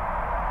stable for now.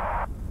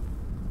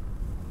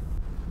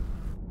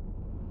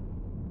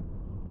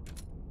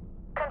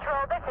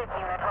 Control, this is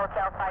Unit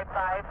Hotel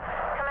 55.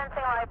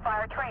 Commencing live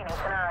fire training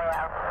scenario.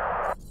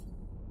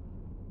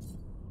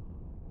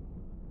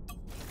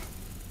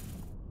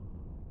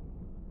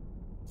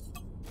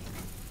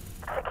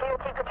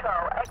 Security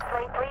Patrol,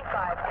 X-ray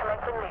 35,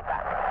 commencing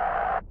loopback.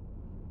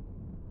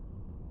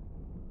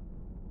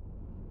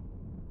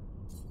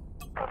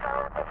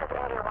 Control, this is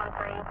India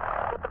 13.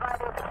 We're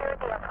providing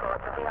security escort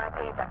to VIP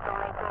vessel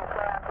making its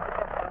way out of the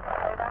system.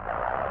 Over.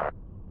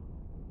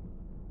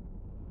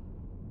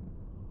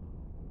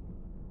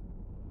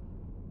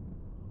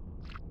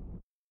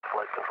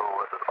 Flight Control,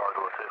 this is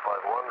Argo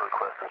 251.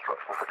 Request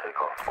instructions for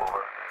takeoff.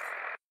 Over.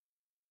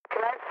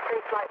 Commence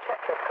pre-flight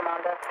checklist,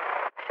 Commander.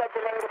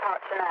 Scheduling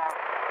departure now.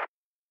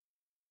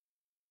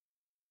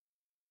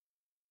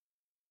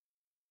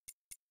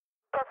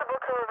 Possible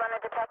crew runner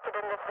detected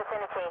in this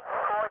vicinity.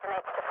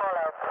 Coordinates to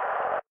follow.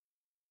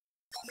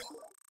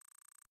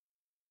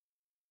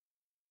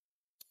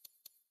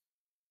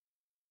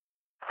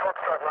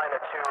 Foxtrot Liner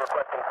 2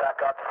 requesting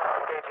backup.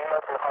 Engaging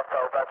multiple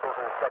hostile vessels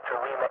in sector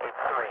Lima 83.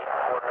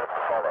 Coordinates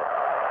to follow.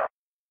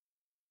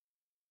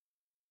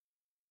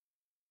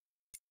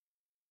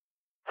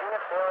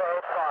 Unit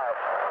 085.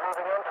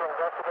 Moving in to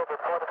investigate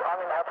reported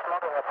unannounced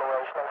smuggling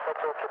operation in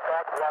sector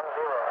Quebec 10.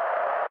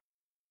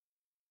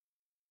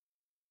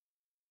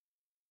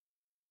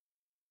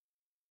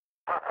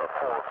 Papa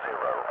 40,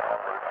 en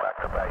route back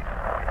to base.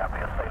 We have the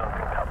assailant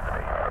in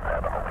custody.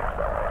 Prepare the holding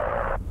cell.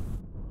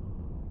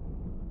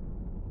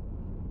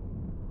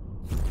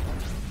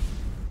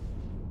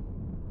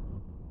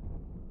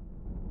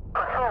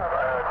 Patrol,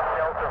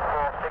 Delta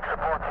 46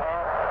 reporting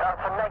in.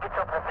 That's a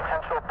negative of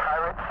potential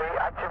piracy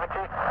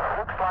activity.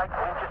 Looks like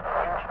we just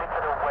inched into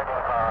the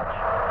wedding barge.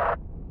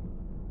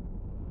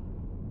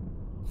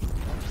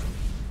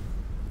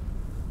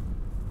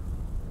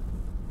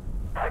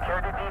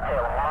 Security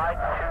detail, Mike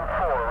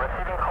 24,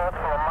 receiving calls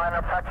from a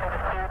minor faction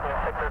dispute in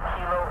sector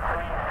Kilo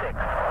 36.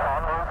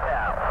 En route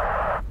now.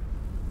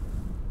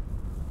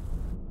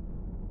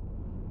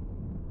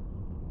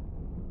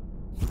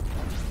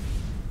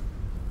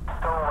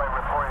 Stowaway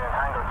reporting in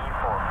Hangar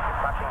E4.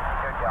 Dispatching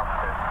security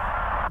officers.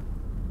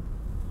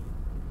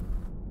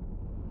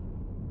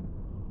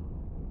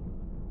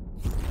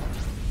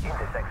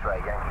 Intis X-ray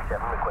Yankee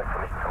 7. Request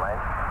permission to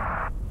land.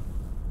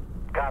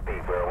 Copy.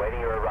 We're awaiting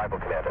your arrival,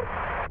 Commander.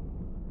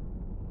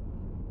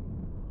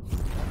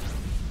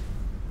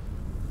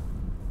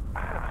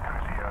 Service crew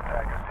Sierra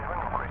Tiger 7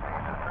 requesting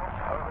assistance.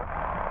 Over.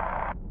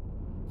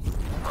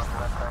 Roger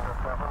that, Tango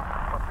 7.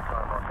 What's the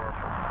current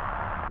location?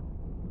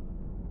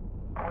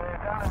 We're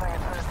down in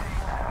Hangar 13.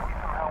 Need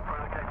some help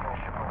relocating a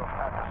shipment of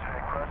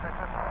atmospheric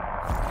processes.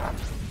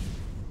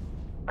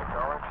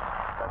 Acknowledge.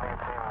 Sending a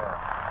team now.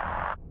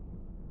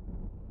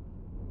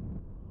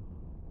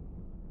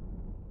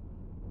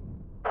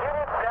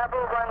 Unit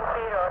Bravo 10,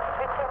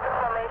 switching to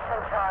formation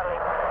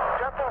Charlie.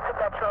 Dropping to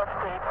petrol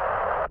speed.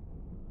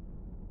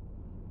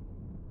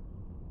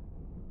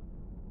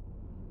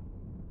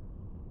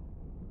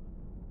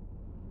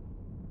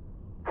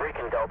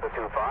 Recon Delta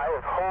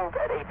 25. Hold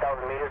at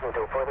 8,000 meters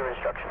until further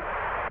instructions.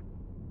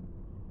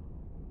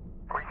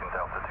 Recon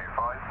Delta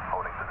 25,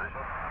 holding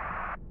position.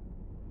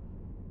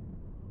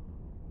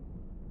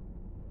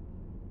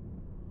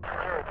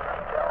 Security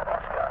detail,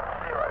 Oscar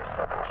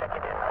 07, check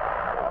it in.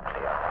 All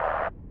clear.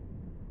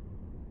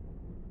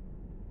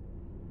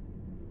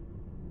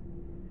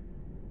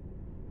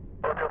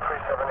 Hotel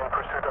 37 in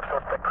pursuit of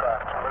suspect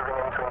craft, moving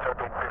in to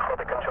interdict before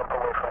they can jump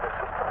away from the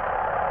system.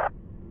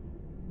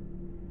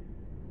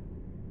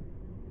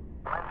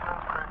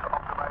 Maintenance crew to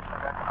observation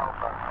at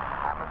Alpha.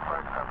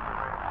 Atmospheric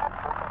sensors in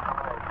for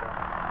contamination.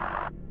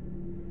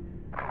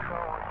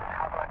 Control, this is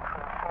Havoc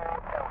crew 4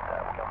 Delta.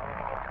 We are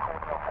moving into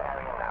cordon off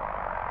area now.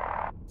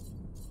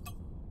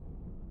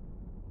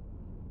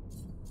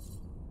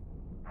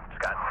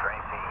 Scott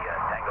Tracy,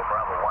 Tango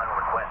Bravo 1.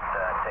 Request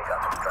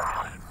takeoff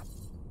instructions.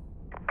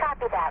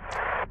 Copy that.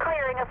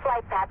 Clearing a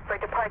flight path for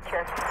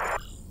departure.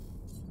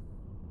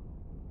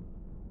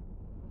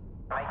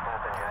 Mike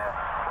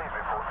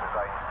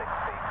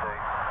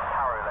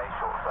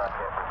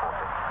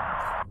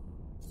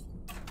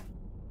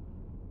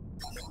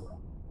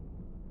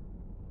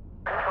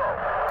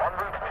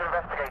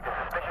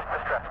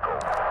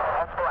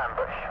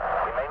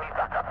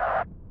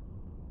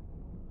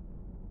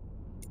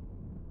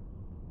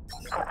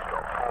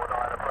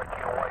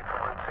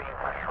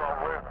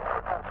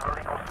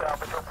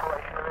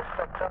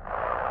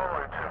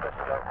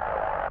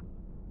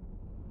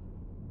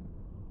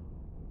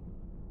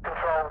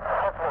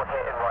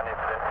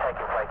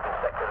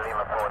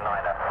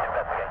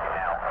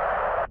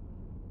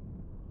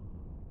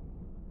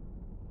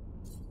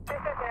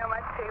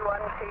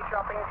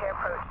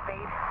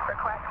speed.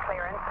 Request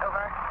clearance,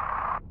 over.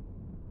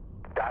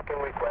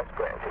 Docking request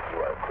granted. You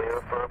are clear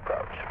for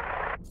approach.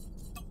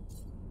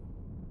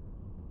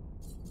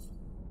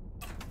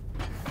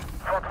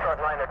 Foxtrot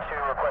Liner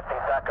 2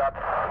 requesting backup.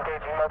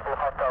 Engaging multiple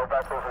hostile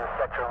vessels in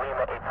sector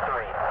Lima 83.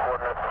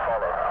 Coordinates to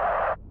follow.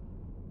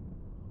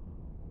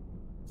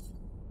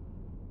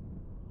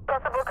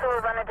 Possible crew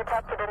runner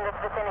detected in this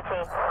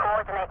vicinity.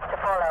 Coordinates to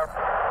follow.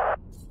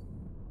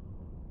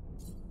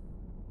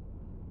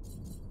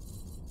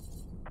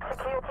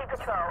 Security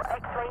Patrol,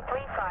 X-ray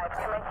 35,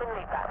 commencing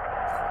loopback.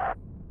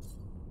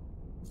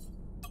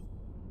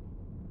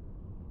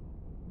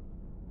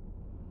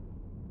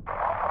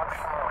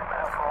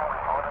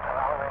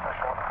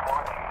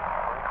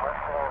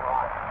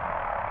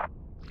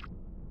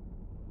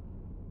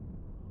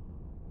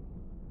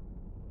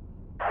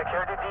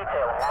 Security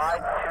detail,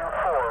 Mike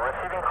 2-4,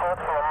 receiving calls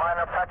from a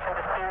minor faction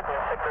dispute in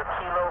sector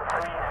Kilo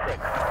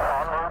 36.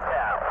 En route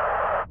now.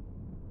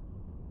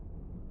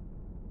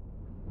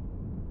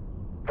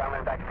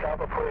 Diamond back to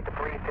reported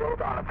debris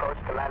field on approach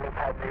to landing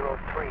pad 03.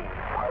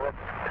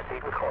 Pilots,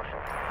 proceed with caution.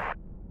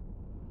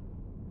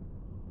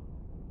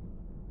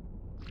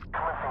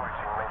 Commencing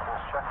routine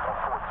maintenance checks on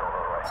forward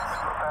solar array.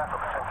 Prepare for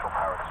potential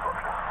power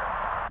disruption.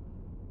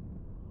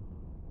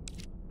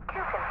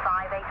 Houston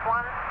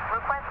 581,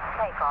 request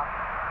takeoff.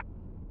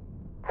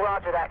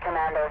 Roger that,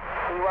 Commander.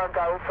 You are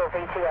go for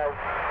VTO.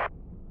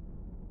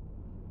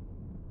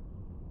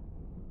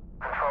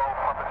 Control,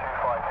 Papa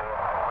 2-5 here.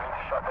 We need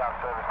to shut down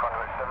service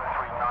conduit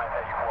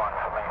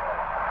 73981 for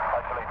maintenance.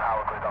 Isolate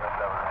power grid on this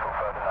level until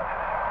further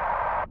notice.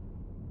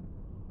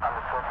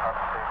 Understood,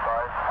 Papa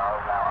 2-5. Power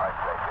is now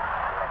isolated.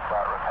 Commence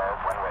start repairs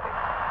when ready.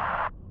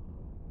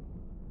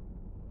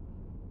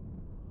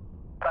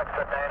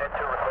 Backside Bayonet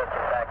 2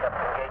 requesting backup.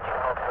 Engaging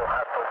multiple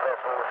hostile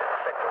vessels in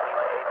sector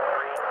Lima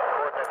 83.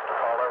 Coordinates to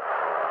follow.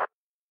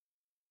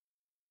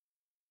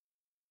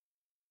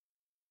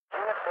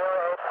 Unit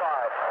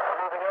 085.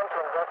 Moving in to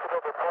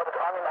investigate reported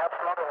unmapped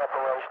smuggling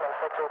operation in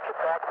sector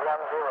Quebec 10.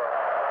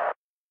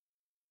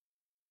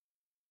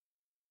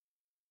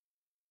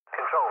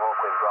 Control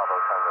Hawkwind Bravo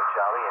Tango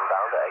Charlie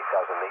inbound at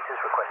 8,000 meters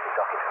requesting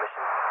docking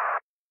permission.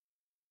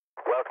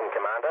 Welcome,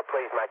 Commander.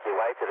 Please make your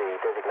way to the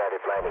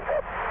designated landing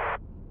pad.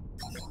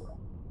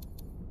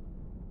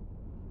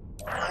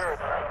 Security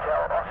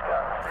detail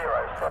Oscar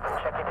 07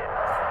 checking in.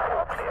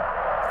 All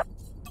clear.